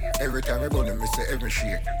cake. Every time I go to me say every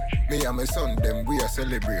shake. Me and my son them we are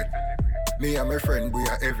celebrate. Me and my friend we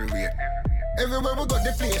are everywhere. Everywhere we got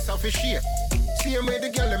the place off a shake. Same way the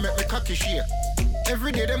girl make me cocky shake.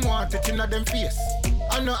 Every day them want it in a them face.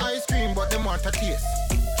 I know ice cream but them want a taste.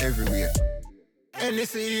 Everywhere.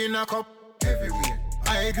 Anything in a cup. Everywhere.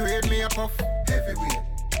 I grade me a puff. Everywhere.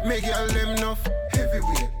 Me girl them enough.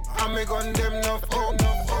 Everywhere. And me gun them enough. Oh no.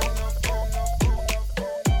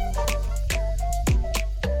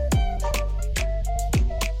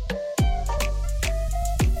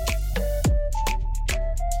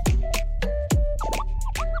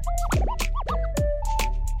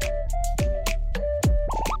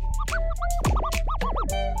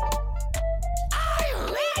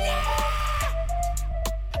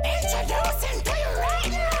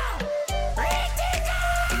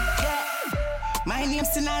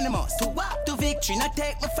 Synonymous to what? To victory, not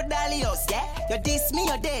take me for Dalios, yeah? You diss me,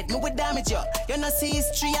 you're dead, me will damage you. You know see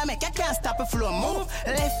history, I make you can't stop a flow move.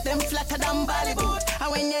 Left them flatter than Bollywood.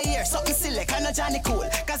 And when you hear something silly, kind of Johnny Cool.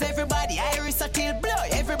 Cause everybody, iris a till blow,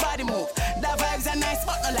 everybody move. The vibes are nice,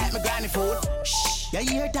 but not like my granny food. Shh. You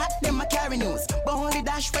hear that? Them a carry news. But only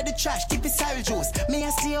dash for the trash, keep it sorry juice. Me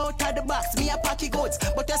a see out of the box, me a pocket goods.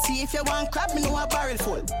 But you see if you want crab, me know a barrel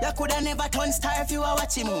full. You coulda never turn star if you a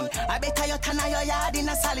watching moon. I better you turn your yard in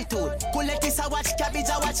a solitude. Cool let this a watch cabbage,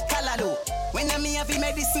 a watch callaloo. When I me have the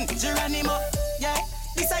medicine, Geronimo. Yeah,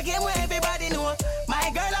 this a game where everybody know. My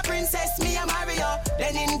girl a princess, me a Mario.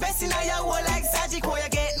 Then invest in your whole like Sajiko. You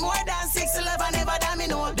get more than 6 love and never damn me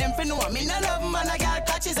know. Them fi know me no love man, a girl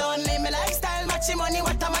catches only. Me lifestyle matchy money,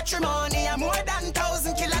 what a matrimony. I'm more than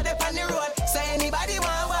 1,000 killer dep on the road. So anybody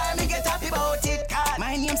want war, me get happy about it. Cause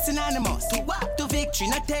my name's synonymous to what? To victory,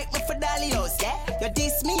 not take me for Dalios, yeah? You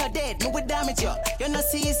diss me, you're dead, me will damage you. You know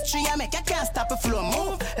see history, I make you can't stop a flow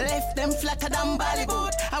move. Left them flatter than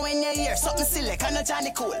Bollywood. And when you hear something silly, kind of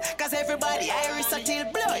Johnny Cool. Cause everybody iris a till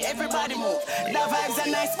blow, everybody move. The vibes are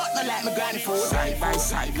nice, but not like my granny food. Side by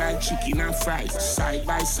side like chicken and fries. Side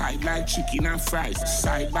by side like chicken and fries.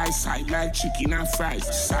 Side by side like chicken and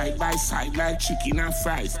fries. Side by side like chicken and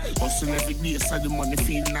fries. Hustle every day so the money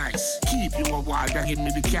feel nice. Keep you a wall that give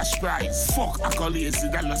me the cash prize. Fuck accolades, the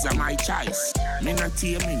dollars are my choice. Me not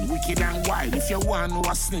taming, wicked and wild. If you want to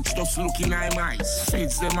a snitch, just look in my eyes.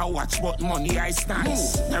 Feds them a watch, but money I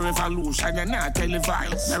nice. The revolution, you not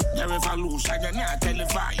televise. The revolution, you not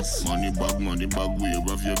televise. Money bag, where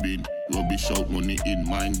have you been? Rubbish out money in,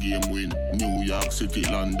 mind game win. New York City,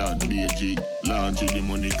 London, Beijing. Laundry the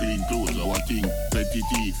money, clean clothes, our thing. Petty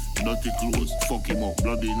teeth, dirty clothes, fuck him up,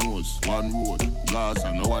 bloody nose. One road, glass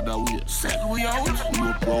and no other way. Set we out.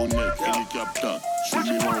 No brown neck, helicopter, shoot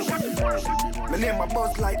me out. My name a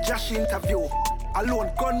buzz like Josh interview.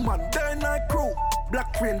 Alone gunman, day night crew.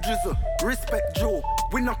 Black train drizzle, respect Joe.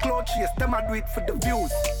 We no cloud chase, them a do it for the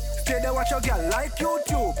views. Stay there watch your girl like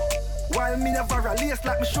YouTube. While me never a lace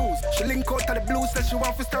like my shoes. She link out to the blues, said she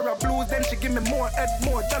want to stir her blues. Then she give me more head,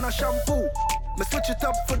 more than a shampoo. Me switch it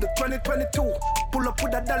up for the 2022. Pull up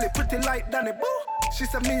with a dolly, pretty like Danny Boo. She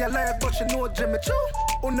said me a liar, but she know Jimmy Choo.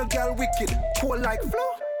 On the girl wicked, cool like flu.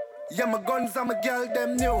 Yeah, my guns and my girl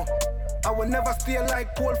them new. I will never stay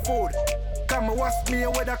like cold food. Come and watch me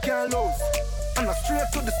where I can't lose. And I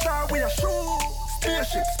straight to the star with a shoe.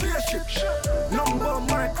 Spaceship. Number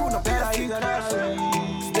my crew, no basic.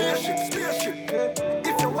 Spaceship.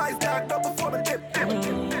 If your wise dark, double for the dip.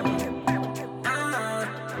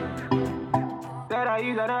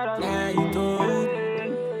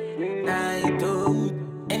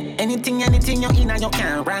 Anything you in and you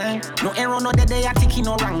can't rank. No error, no dead, they are ticking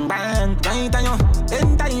no wrong bank. Right on you,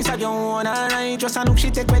 10 times of your own, alright. Just a look,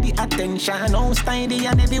 she take where the attention. No steady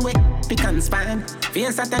and everywhere, pick and span.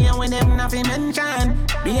 Face a tell you when them nothing mention.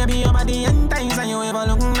 Baby, your body 10 times and you ever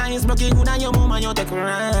look nice. Blocky good and your mama, you take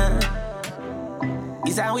run.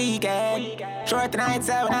 It's a weekend, short nights,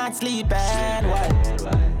 so not sleeping.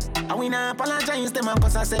 What? And we not apologize them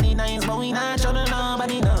cause I said it nice, but we not show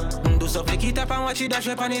nobody no. Do so flick it up and watch it dash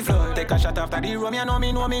up on the floor. Take a shot after the room, you know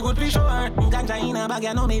me good for sure. Ganja in a bag,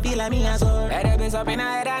 you know me feel like me a soul. Head up is up in a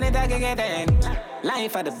head and it a get in.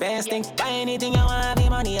 Life are the best thing. Buy anything you want, the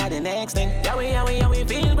money are the next thing. Yeah, we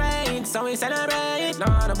feel great, so we celebrate. No,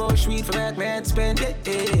 the bush sweet for make me spend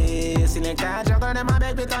it. Select a juggle, them a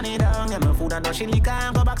beg me turn it down. Get my food and no chili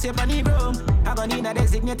can go back safe on the room. I gon' need a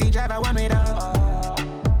designated driver one way down.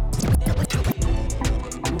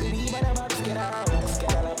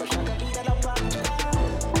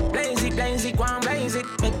 Blaze it, go and blaze it.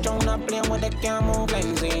 Make John not play with the can't move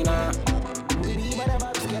lazy now.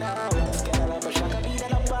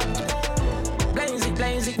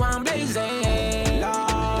 Blaze it, go and blaze it.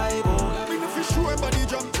 Live, we no fi sure body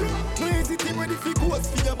jump. No easy thing ready fi go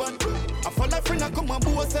for your band. I fall a friend I come and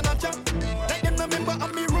boss and a chat. Like them no member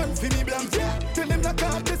and me run for me blank. Tell them that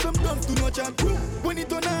can't play some guns to no chat. When it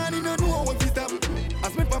turn on, you no know when fi stop.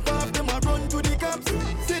 As me pop off, them a run to the cops.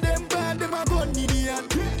 Say them bad, them a gun in the hand.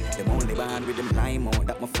 Them only bad with them lime out,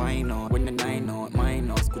 that my fine out. When the 9 out, mine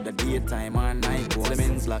out, could the daytime or night out.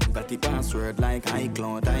 Elements lock, got the password like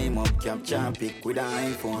iCloud. Time up, capture pick with the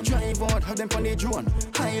iPhone. Drive out, have them on the drone.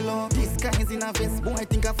 High low, disguise in a vest. Boy,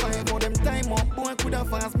 think I 5 out, them time up. Boy, could have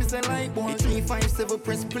fast, me say like boy. 357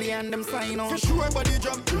 press play and them sign out. For sure body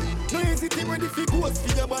jump. No easy thing ready fi goes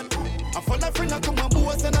for your band. I fall a friend I come and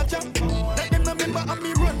boss and a chat. Like them no member and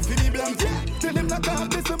me run for the blank. Tell them that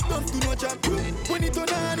can't play some guns to no chat. When it turn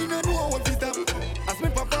on, you no know when fi stop. As me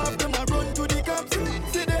pop off, them a run to the cops.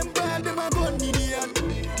 Say them bad, them a gun in the hand.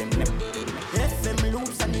 FM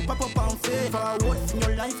loops and the pop up and fade. Forward in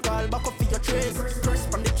your life, call back up for your trace.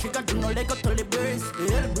 Press on the trigger, do no leg up to the brace.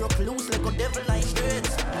 The hell broke loose like a devil line straight.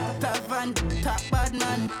 Tavan, top bad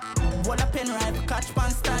man. Wall a pen rifle, catch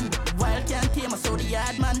pan stand. Wild can't tame us, so the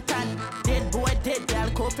yard man tan. Dead boy, dead girl,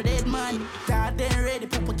 couple dead man. God then ready,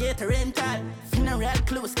 people get a rental. Funeral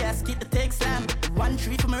close, casket the take slam. 1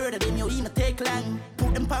 3 for murder, them you in a take long.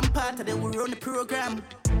 Put them pan part, they will run the program.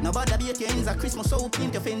 Nobody beat your ends, a Christmas so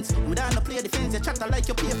paint your fence. We don't play defense, you chatter like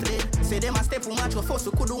you pay for them. Say them a step for match, go force,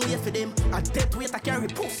 we couldn't wait for them. A death weight, I carry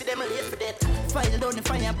pussy, them late for that. File down the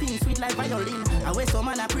fire and pin, sweet like violin. I wait some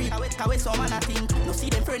man a pre, I wait some man a think. No see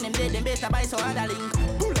them friend them dead, them better buy some other link.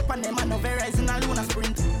 Pull up on them and no Verizon a Luna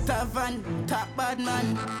Sprint. Tavan, top bad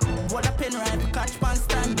man. Wall a pen rifle, catch pan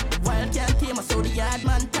stand. Wild can't tame us, so the yard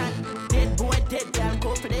man tan. Dead boy, dead girl,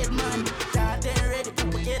 couple dead man. God then ready,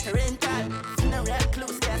 people get a rental. Funeral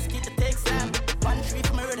close, casket the take slam. 1 3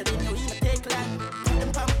 for murder, then you even take long. Put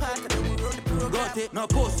them pan part, then we run the program. Got it, now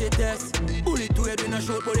post it test. Bullet to head in a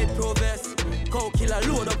short bullet pro vest. Cow killer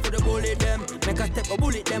load up for the bullet them. Make a step a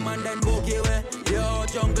bullet them and then go give away. Yo,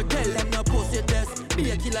 jungle tell them now post it test. Be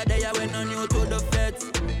a killer there when on you to the feds.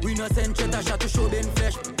 We no send chat a shot to show them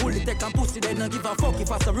flesh. Bullet take and pussy they no give a fuck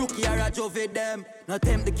if I some rookie or a jove them. No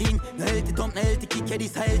tempt the king, no healthy thump, no healthy kick. Yeah,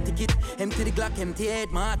 this a healthy kit. Empty the Glock, empty head,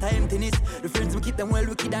 my heart a emptiness. The friends we keep them well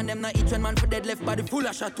wicked and them not each one man for dead left body full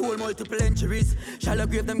of shot hole, multiple injuries. Shallow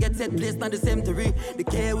grave them get set place not the cemetery. The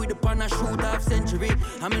care with the pan a shoot half century.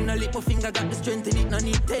 I'm in a little finger got the strength in it. No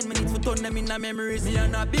need 10 minutes to turn them in the memories. Me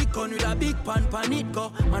and a big gun with a big pan it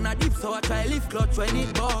go. Man a dip so I try lift clutch when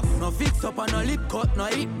it box. No fix up and no lip cut, no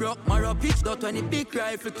hip broke. Marrow pitch dot when the big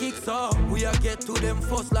rifle kicks off. We a get to them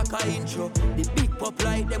first like a intro. The big pop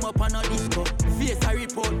light them up on a disco. Face a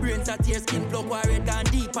report, brains a tear, skin plug where it gone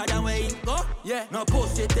deeper than where it go. Yeah, no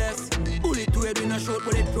post it test. Bullet to head in a short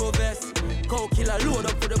bullet pro vest. Cow killer load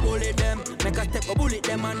up for the bullet them. Make a step a bullet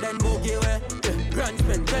them and then go give away. Grand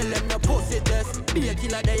spend tell them no post it test. Be a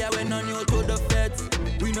killer there when on you to the feds.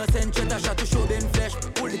 We no send chat a shot to show them flesh.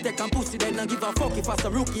 Bullet take and pussy they no give a fuck if I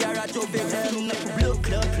some rookie or a job. Feeling like a blood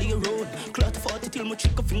clot play a road. Clot 40 till my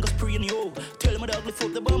chicken fingers praying yo. Tell me dog lift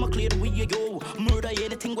up the bomb clear the way you go. Murder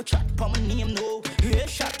anything with chat pa my name no.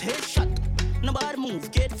 Headshot. Nobody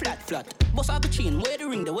move, get flat. Boss out the chain, where the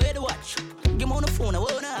ring, the way the watch. Give me on the phone, I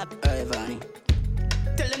wanna up. Hey Vanny.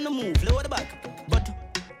 Tell them to move, lower the back. But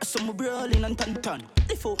some brawling and tan.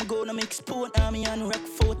 Before I go to make sport, army and rock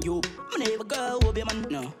fort. Yo, I never go be man,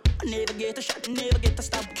 no. I never get a shot, never get a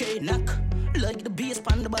stop, K-knock. Like the bass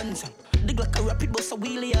pan the buns. The Glock a rapid bust a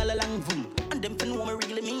wheelie all along, boom. And them for know me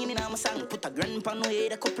really meaning I'm a song. Put a grandpa no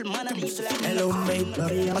head, a couple man and leave the land. Hello mate,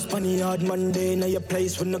 a Spaniard hard Monday. Now your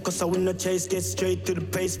place when the cause I win the chase. Get straight to the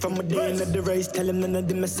pace from a day into the race. Tell him none of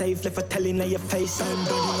them are safe, left a telling now your face. I'm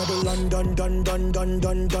done, done.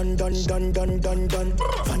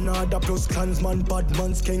 Fanada plus clansman, bad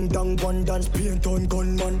man's king, down one dance, paint on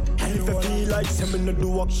gunman. And if I feel like sending to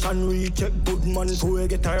do action, recheck good man, so we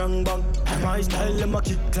get a wrong bang. My style, them a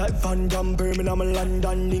kick like Van Damme, Birmingham,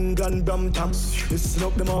 London, England, Brampton. Listen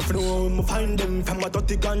up, them off and know where I find them. From a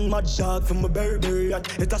 30 gun, mad dog, from a Burberry.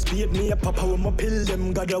 It a speed me a papa when I pill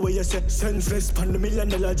them. God, the way you say, senseless, pan the $1 million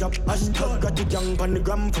job. Hashtag got the gang, pan the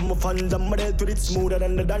gram, from my fans. I'm dead to it smoother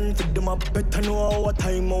than the dance. Fit them up, better know our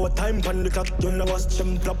time, pan the clock. You know watch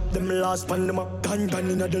them flop, them last pan them up. Gun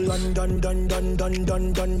in the London, dun.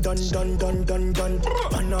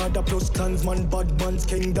 Another plus clansman, bad man's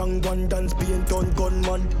king, down one dance, being done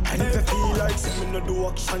gunman. And if I feel like saying no do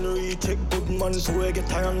action, recheck good man, so I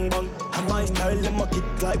get a young bang. And my style, them a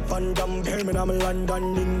kick like Van Damme, Birmingham,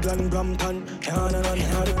 London, England, Brampton.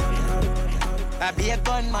 I be a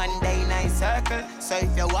gunman, day in a circle. So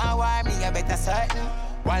if you want war, me you better certain.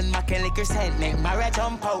 One Mac and liquor scent, make Mara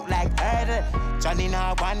jump out like hurdle. Johnny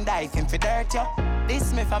now one dive him for dirt, yo.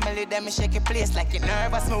 This me family, them me shake a place like it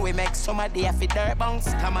nervous. Me we make some of the for dirt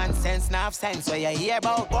bounce. Common sense, now have sense, what you hear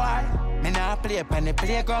about, boy. Me nah play up on the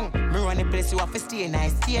playground. Me run the place, you have to stay in a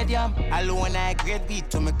stadium. Alone I grade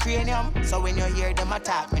beat to my cranium. So when you hear them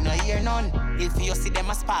attack, me no hear none. If you see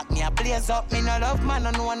them a spark, me a blaze up. Me no love man,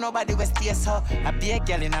 no know nobody will stay so. I be a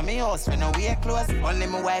girl in a me house, when I wear clothes. Only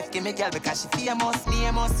my wife give me girl because she famous,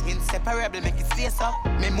 famous. Inseparable, make it stay so.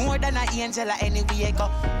 Me more than an angel at any way I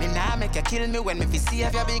go. Me nah make you kill me when me fi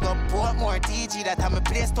save you big up. Portmore TG, that I'm a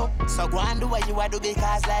place to. So go and do what you want do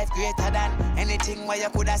because life greater than anything where you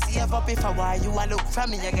coulda save up. If I want you a look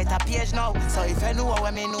from me, you get a page now. So if you know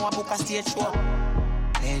what me know, I book a stage show.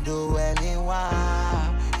 Me do what me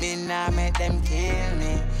want. Me nah make them kill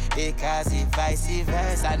me. Because if vice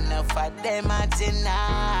versa, enough of them are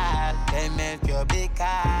denial. They make you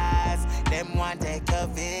because them want take a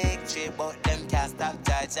victory, but them can't stop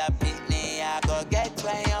judge a pitney. I go get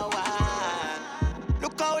where you want.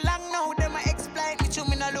 Look how long now them a explain me to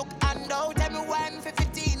me no look handout. Tell me why me for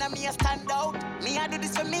 15 and me a stand out. Me I do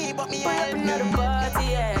this for me, but me help me. Pull up another party,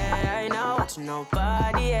 yeah. I ain't not watching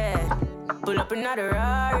nobody, yeah. Pull up another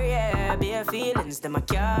Rari, yeah. Bare feelings them I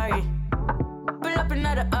carry. Pull up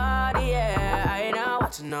another Audi, yeah. I ain't not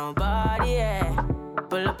watching nobody, yeah.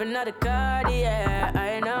 Pull up another car, yeah. I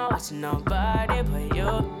ain't not watching nobody but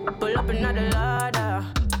you. Pull up another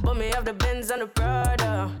Lada, but me have the Benz and the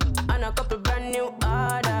Prada, and a couple brand new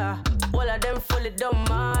order. All of them fully don't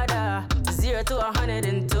matter. 0 to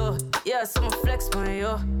 102, yeah, so I'ma flex on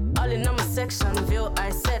you. All in on my section view, I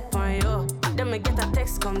set on you. Then me get a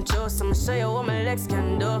text come true, so I'ma show you what my legs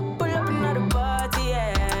can do. Pull up another party,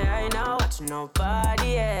 yeah. I ain't not watching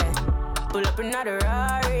nobody, yeah. Pull up another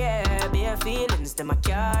Rari, yeah. Bare feelings them I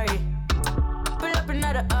carry. Pull up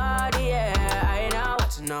another Audi, yeah. I ain't not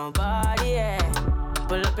watching nobody, yeah.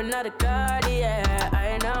 Pull up another car, yeah. I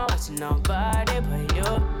ain't not watching nobody but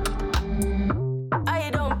you. I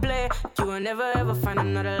don't play, you will never ever find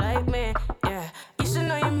another like me, yeah. You should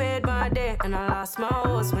know you made my day, and I lost my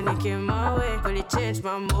horse when you came my way. Really changed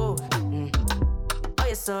my mood. Oh,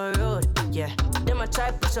 you're so rude, yeah. Them I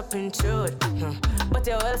try push up intrude, but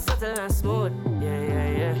you're well subtle and smooth,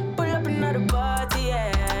 yeah. Pull up another party,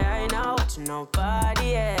 yeah. I ain't not watching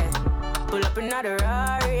nobody, yeah. Pull up another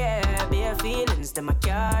Rari, yeah. Bare feelings them I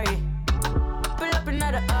carry. Pull up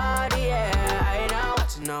another Audi, yeah. I ain't not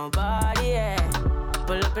watching nobody, yeah.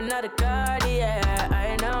 Pull up another car, yeah. I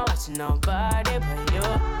ain't not watching nobody but you.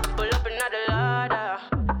 Pull up another Lada,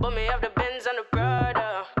 but me have the Benz and the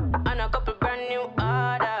Prada, and a couple brand new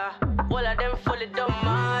order. All of them fully don't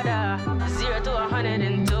matter. 0 to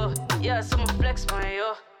 102, yeah, so I'ma flex on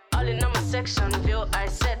you. All in on my section view, I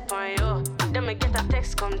set on you. Then me get a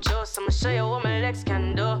text come true, so I'ma show you what my legs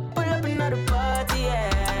can do. Pull up another party,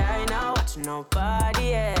 yeah. I ain't not watching nobody,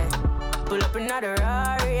 yeah. Pull up another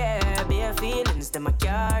Rari, yeah. Bare feelings them I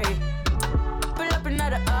carry. Pull up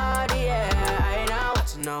another Audi, yeah. I ain't not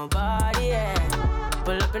watching nobody, yeah.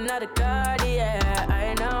 Pull up another car, yeah. I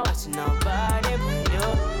ain't not watching nobody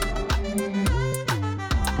but you.